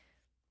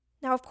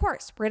 Now, of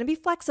course, we're going to be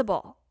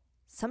flexible.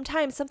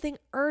 Sometimes something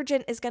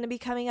urgent is going to be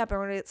coming up and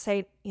we're going to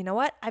say, you know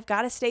what? I've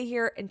got to stay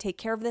here and take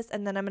care of this,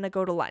 and then I'm going to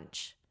go to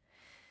lunch.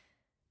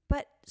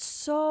 But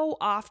so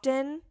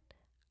often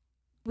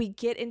we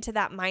get into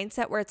that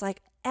mindset where it's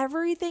like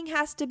everything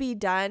has to be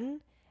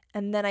done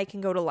and then I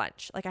can go to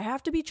lunch. Like I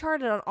have to be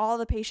charted on all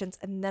the patients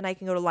and then I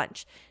can go to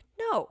lunch.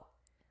 No,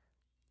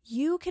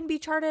 you can be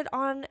charted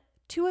on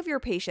 2 of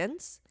your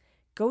patients,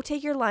 go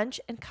take your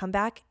lunch and come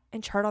back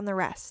and chart on the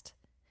rest.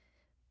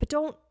 But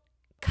don't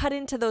cut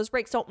into those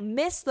breaks. Don't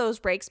miss those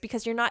breaks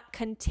because you're not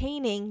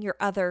containing your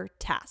other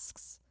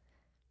tasks,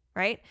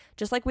 right?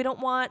 Just like we don't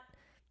want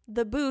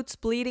the boots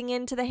bleeding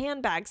into the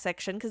handbag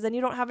section because then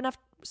you don't have enough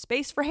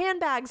space for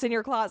handbags in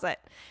your closet,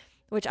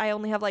 which I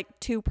only have like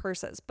 2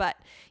 purses. But,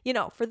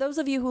 for those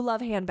of you who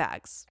love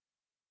handbags.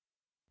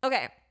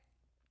 Okay.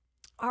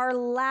 Our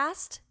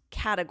last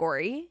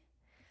category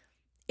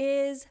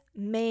is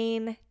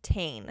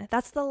maintain.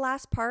 That's the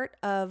last part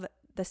of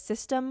the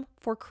system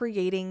for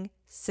creating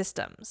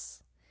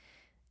systems,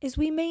 is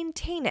we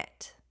maintain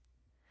it.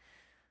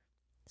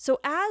 So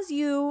as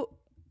you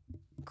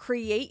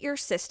create your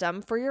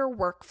system for your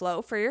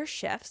workflow, for your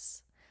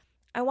shifts,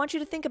 I want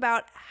you to think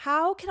about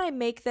how can I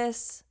make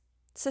this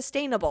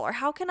sustainable, or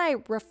how can I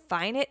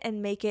refine it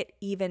and make it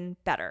even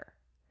better?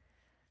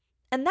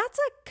 And that's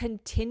a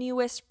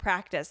continuous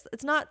practice.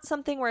 It's not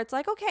something where it's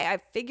like, okay,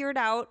 I've figured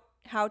out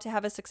how to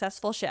have a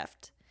successful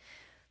shift.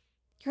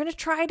 You're going to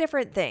try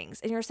different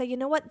things and you're going to say, you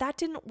know what, that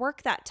didn't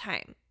work that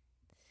time.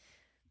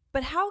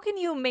 But how can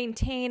you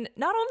maintain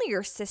not only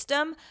your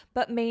system,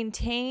 but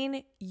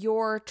maintain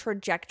your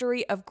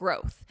trajectory of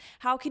growth?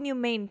 How can you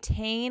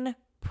maintain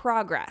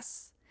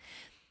progress?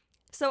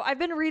 So I've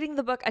been reading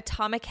the book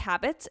Atomic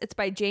Habits. It's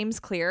by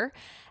James Clear.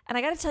 And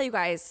I got to tell you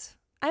guys,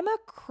 I'm a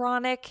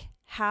chronic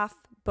half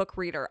book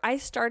reader. I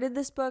started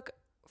this book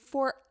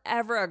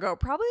forever ago,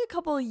 probably a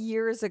couple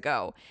years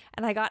ago,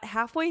 and I got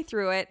halfway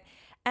through it.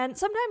 And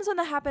sometimes when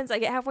that happens, I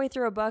get halfway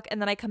through a book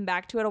and then I come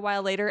back to it a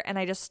while later and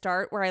I just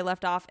start where I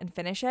left off and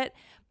finish it.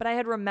 But I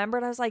had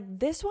remembered, I was like,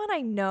 this one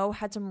I know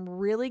had some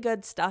really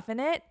good stuff in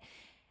it,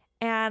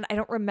 and I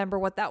don't remember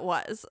what that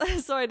was.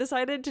 So I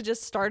decided to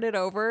just start it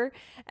over.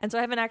 And so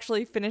I haven't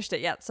actually finished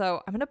it yet.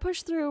 So I'm going to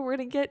push through. We're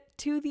going to get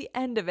to the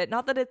end of it.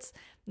 Not that it's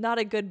not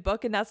a good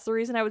book and that's the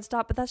reason I would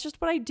stop, but that's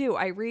just what I do.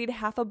 I read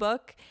half a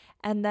book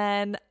and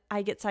then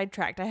I get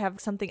sidetracked. I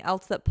have something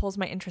else that pulls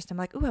my interest. I'm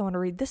like, ooh, I want to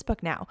read this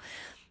book now.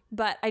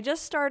 But I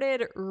just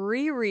started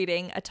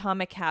rereading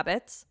Atomic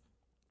Habits.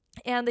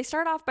 And they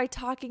start off by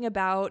talking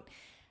about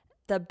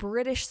the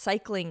British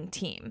cycling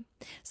team.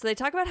 So they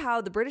talk about how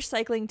the British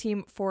cycling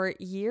team for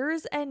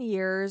years and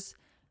years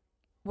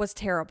was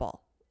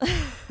terrible.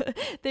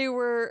 They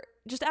were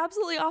just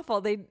absolutely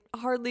awful. They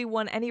hardly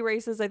won any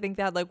races. I think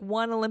they had like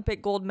one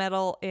Olympic gold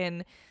medal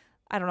in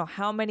I don't know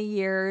how many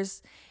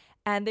years.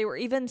 And they were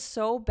even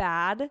so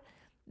bad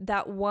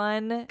that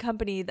one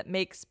company that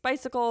makes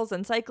bicycles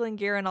and cycling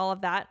gear and all of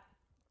that,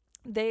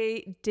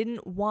 they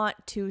didn't want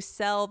to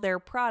sell their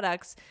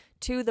products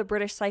to the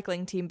British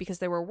cycling team because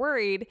they were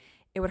worried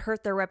it would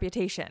hurt their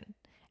reputation.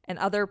 And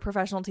other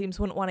professional teams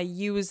wouldn't want to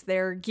use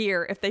their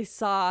gear if they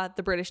saw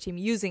the British team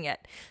using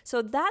it.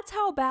 So that's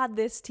how bad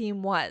this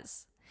team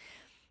was.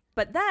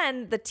 But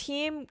then the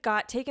team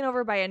got taken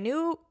over by a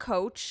new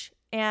coach,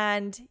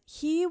 and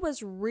he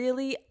was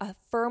really a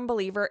firm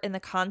believer in the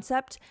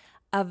concept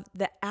of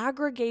the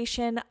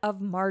aggregation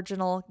of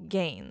marginal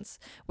gains,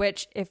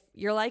 which if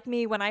you're like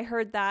me, when I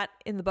heard that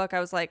in the book, I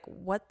was like,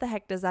 what the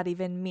heck does that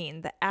even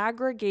mean? The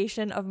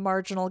aggregation of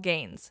marginal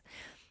gains.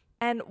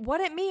 And what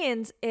it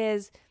means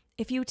is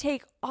if you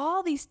take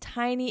all these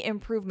tiny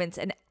improvements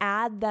and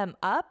add them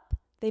up,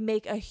 they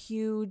make a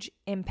huge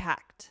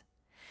impact.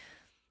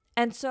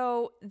 And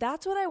so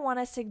that's what I want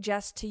to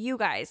suggest to you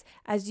guys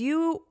as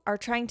you are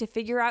trying to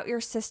figure out your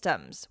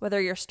systems,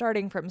 whether you're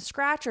starting from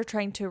scratch or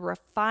trying to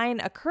refine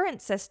a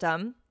current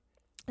system,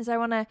 is I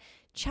want to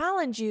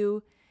challenge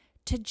you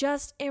to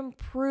just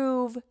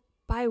improve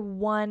by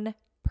 1%.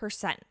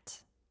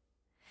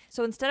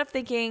 So instead of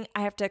thinking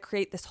I have to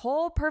create this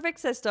whole perfect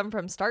system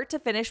from start to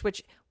finish,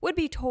 which would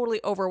be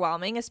totally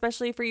overwhelming,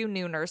 especially for you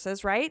new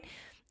nurses, right?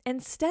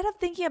 Instead of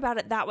thinking about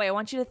it that way, I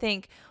want you to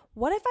think,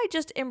 what if I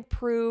just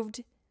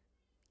improved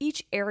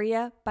each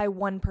area by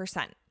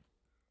 1%?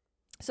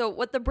 So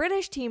what the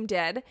British team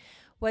did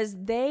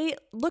was they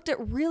looked at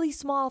really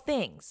small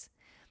things.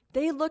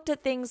 They looked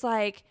at things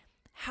like,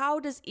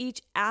 how does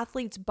each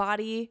athlete's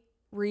body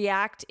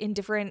react in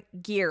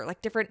different gear,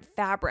 like different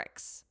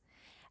fabrics?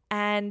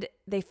 And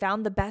they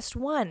found the best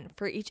one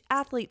for each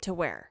athlete to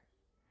wear.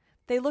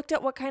 They looked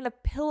at what kind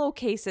of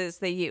pillowcases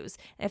they use,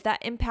 and if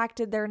that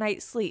impacted their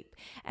night's sleep,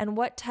 and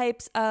what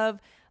types of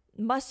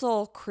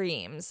muscle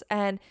creams,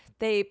 and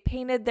they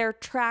painted their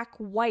track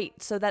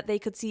white so that they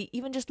could see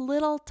even just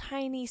little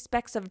tiny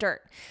specks of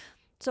dirt.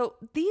 So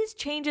these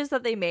changes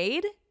that they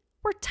made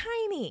were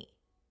tiny,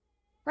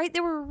 right? They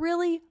were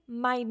really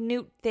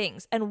minute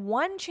things, and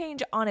one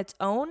change on its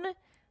own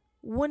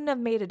wouldn't have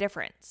made a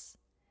difference.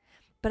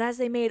 But as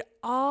they made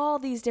all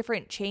these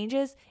different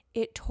changes,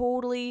 it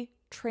totally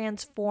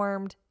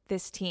transformed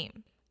this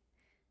team.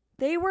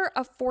 They were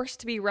a force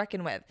to be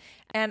reckoned with.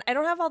 And I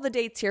don't have all the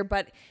dates here,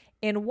 but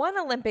in one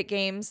Olympic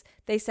Games,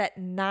 they set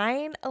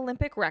 9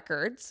 Olympic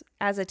records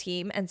as a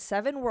team and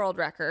 7 world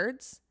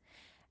records.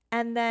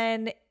 And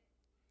then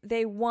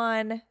they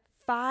won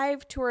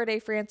 5 Tour de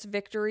France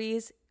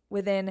victories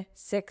within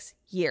 6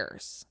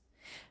 years.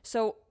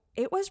 So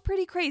it was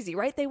pretty crazy,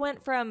 right? They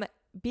went from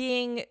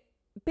being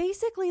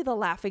basically the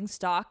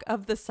laughingstock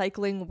of the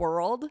cycling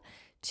world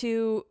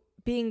to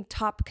being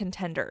top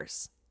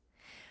contenders.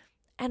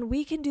 And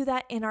we can do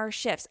that in our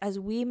shifts as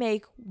we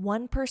make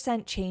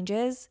 1%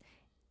 changes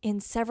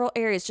in several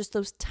areas. Just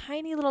those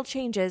tiny little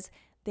changes,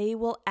 they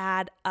will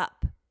add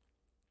up.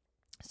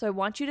 So I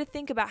want you to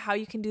think about how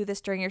you can do this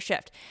during your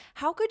shift.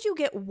 How could you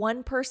get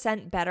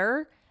 1%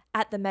 better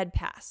at the med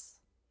pass?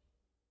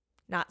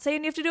 Not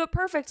saying you have to do it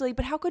perfectly,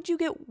 but how could you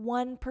get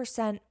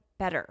 1%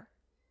 better?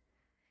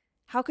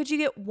 How could you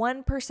get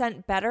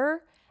 1%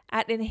 better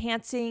at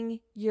enhancing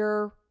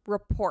your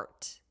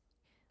report?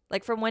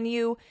 Like from when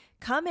you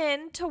come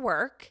in to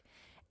work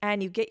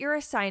and you get your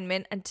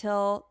assignment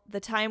until the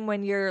time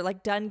when you're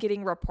like done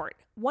getting report.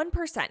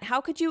 1%.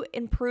 How could you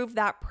improve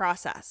that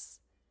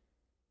process?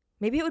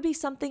 Maybe it would be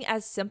something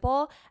as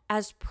simple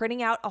as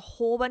printing out a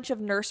whole bunch of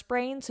nurse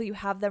brains so you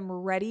have them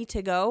ready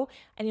to go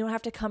and you don't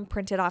have to come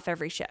print it off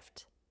every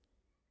shift.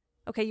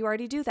 Okay, you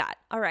already do that.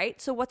 All right,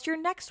 so what's your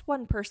next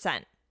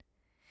 1%?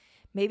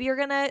 Maybe you're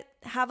going to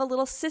have a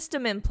little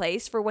system in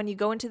place for when you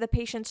go into the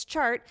patient's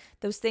chart,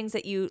 those things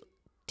that you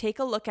take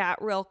a look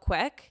at real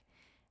quick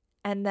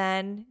and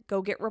then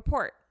go get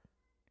report.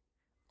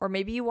 Or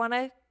maybe you want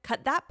to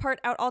cut that part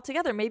out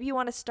altogether. Maybe you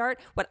want to start.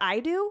 What I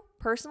do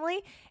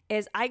personally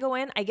is I go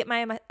in, I get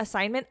my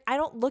assignment. I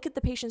don't look at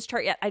the patient's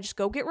chart yet. I just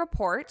go get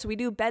reports. We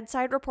do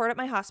bedside report at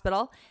my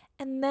hospital,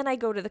 and then I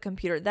go to the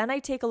computer. Then I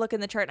take a look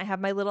in the chart and I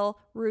have my little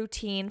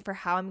routine for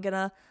how I'm going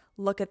to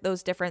look at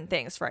those different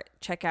things, for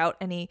check out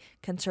any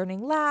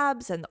concerning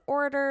labs and the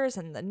orders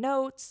and the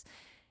notes.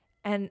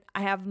 And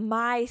I have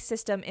my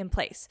system in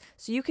place.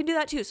 So you can do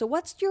that too. So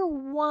what's your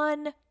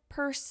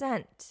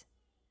 1%?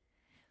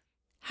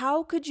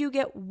 How could you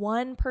get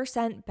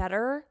 1%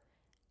 better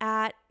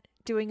at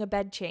doing a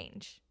bed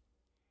change?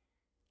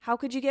 How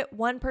could you get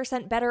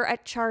 1% better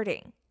at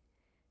charting?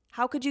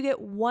 How could you get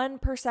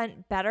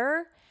 1%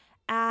 better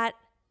at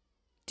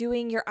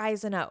doing your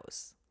I's and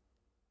O's?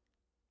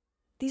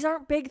 These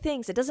aren't big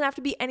things. It doesn't have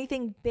to be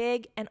anything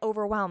big and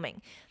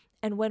overwhelming.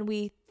 And when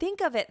we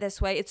think of it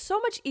this way, it's so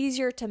much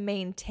easier to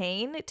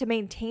maintain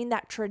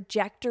that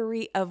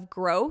trajectory of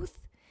growth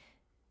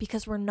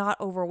because we're not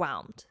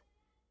overwhelmed,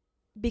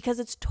 because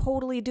it's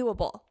totally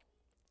doable.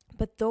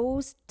 But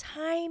those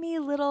tiny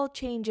little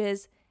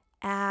changes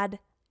add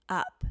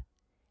up,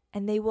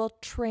 and they will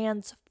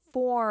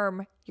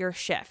transform your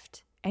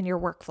shift and your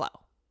workflow.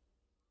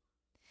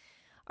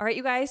 All right,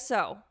 you guys,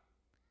 so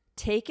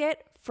take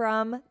it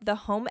from the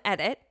home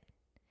edit,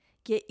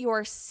 get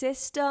your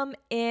system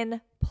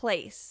in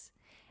place.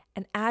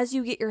 And as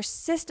you get your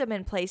system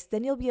in place,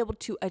 then you'll be able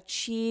to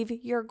achieve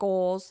your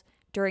goals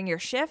during your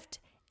shift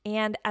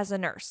and as a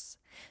nurse.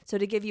 So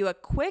to give you a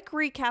quick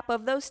recap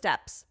of those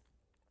steps,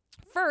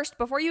 first,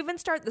 before you even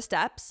start the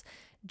steps,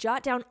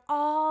 jot down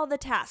all the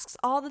tasks,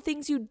 all the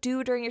things you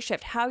do during your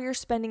shift, how you're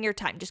spending your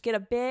time. Just get a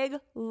big,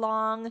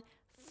 long,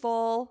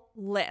 full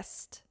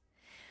list.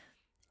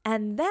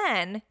 And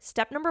then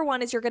step number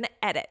 1 is you're going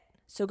to edit.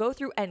 So go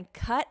through and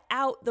cut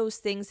out those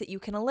things that you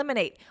can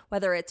eliminate,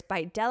 whether it's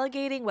by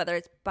delegating, whether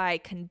it's by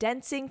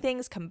condensing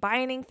things,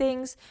 combining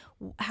things.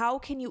 How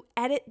can you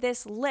edit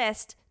this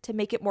list to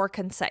make it more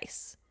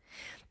concise?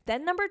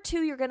 Then number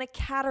 2, you're going to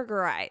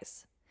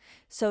categorize.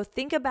 So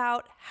think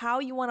about how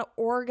you want to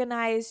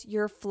organize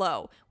your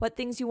flow, what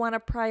things you want to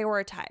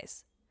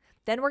prioritize.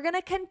 Then we're going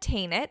to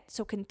contain it.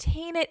 So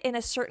contain it in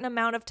a certain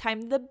amount of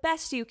time, the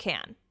best you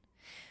can.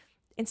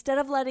 Instead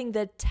of letting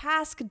the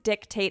task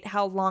dictate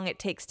how long it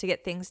takes to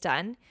get things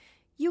done,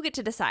 you get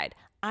to decide,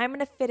 I'm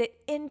going to fit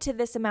it into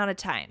this amount of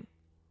time.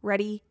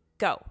 Ready,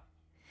 go.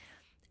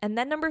 And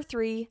then number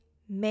 3,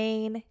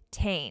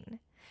 maintain.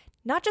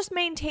 Not just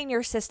maintain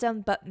your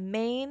system, but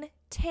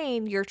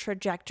maintain your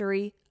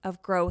trajectory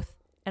of growth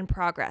and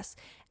progress.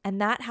 And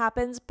that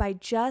happens by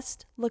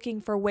just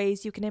looking for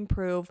ways you can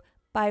improve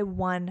by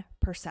 1%.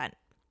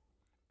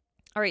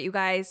 All right, you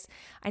guys,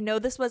 I know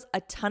this was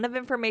a ton of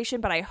information,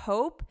 but I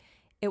hope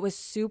it was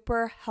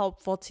super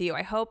helpful to you.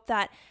 I hope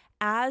that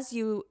as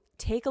you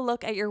take a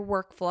look at your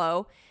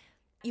workflow,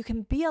 you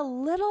can be a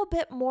little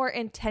bit more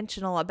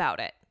intentional about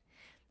it,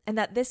 and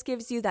that this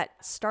gives you that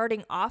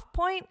starting off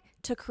point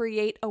to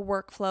create a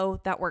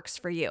workflow that works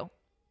for you.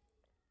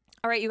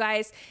 All right, you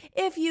guys,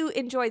 if you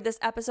enjoyed this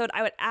episode,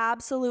 I would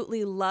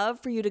absolutely love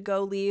for you to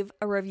go leave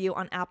a review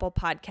on Apple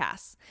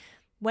Podcasts.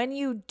 When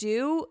you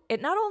do,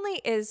 it not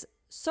only is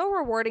so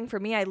rewarding for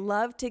me, I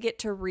love to get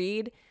to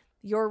read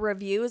your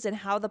reviews and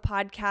how the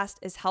podcast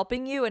is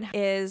helping you and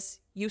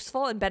is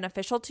useful and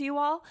beneficial to you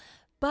all.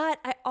 But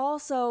I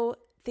also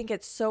think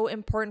it's so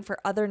important for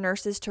other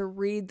nurses to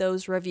read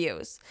those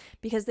reviews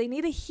because they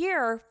need to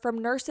hear from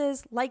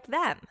nurses like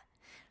them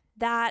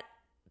that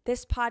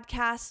this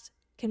podcast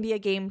can be a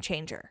game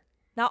changer,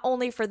 not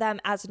only for them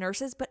as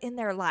nurses, but in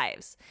their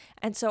lives.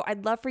 And so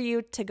I'd love for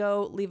you to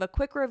go leave a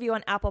quick review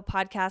on Apple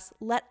Podcasts.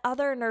 Let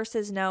other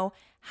nurses know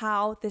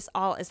how this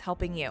all is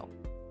helping you.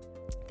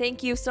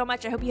 Thank you so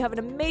much. I hope you have an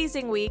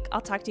amazing week.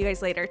 I'll talk to you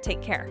guys later.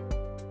 Take care.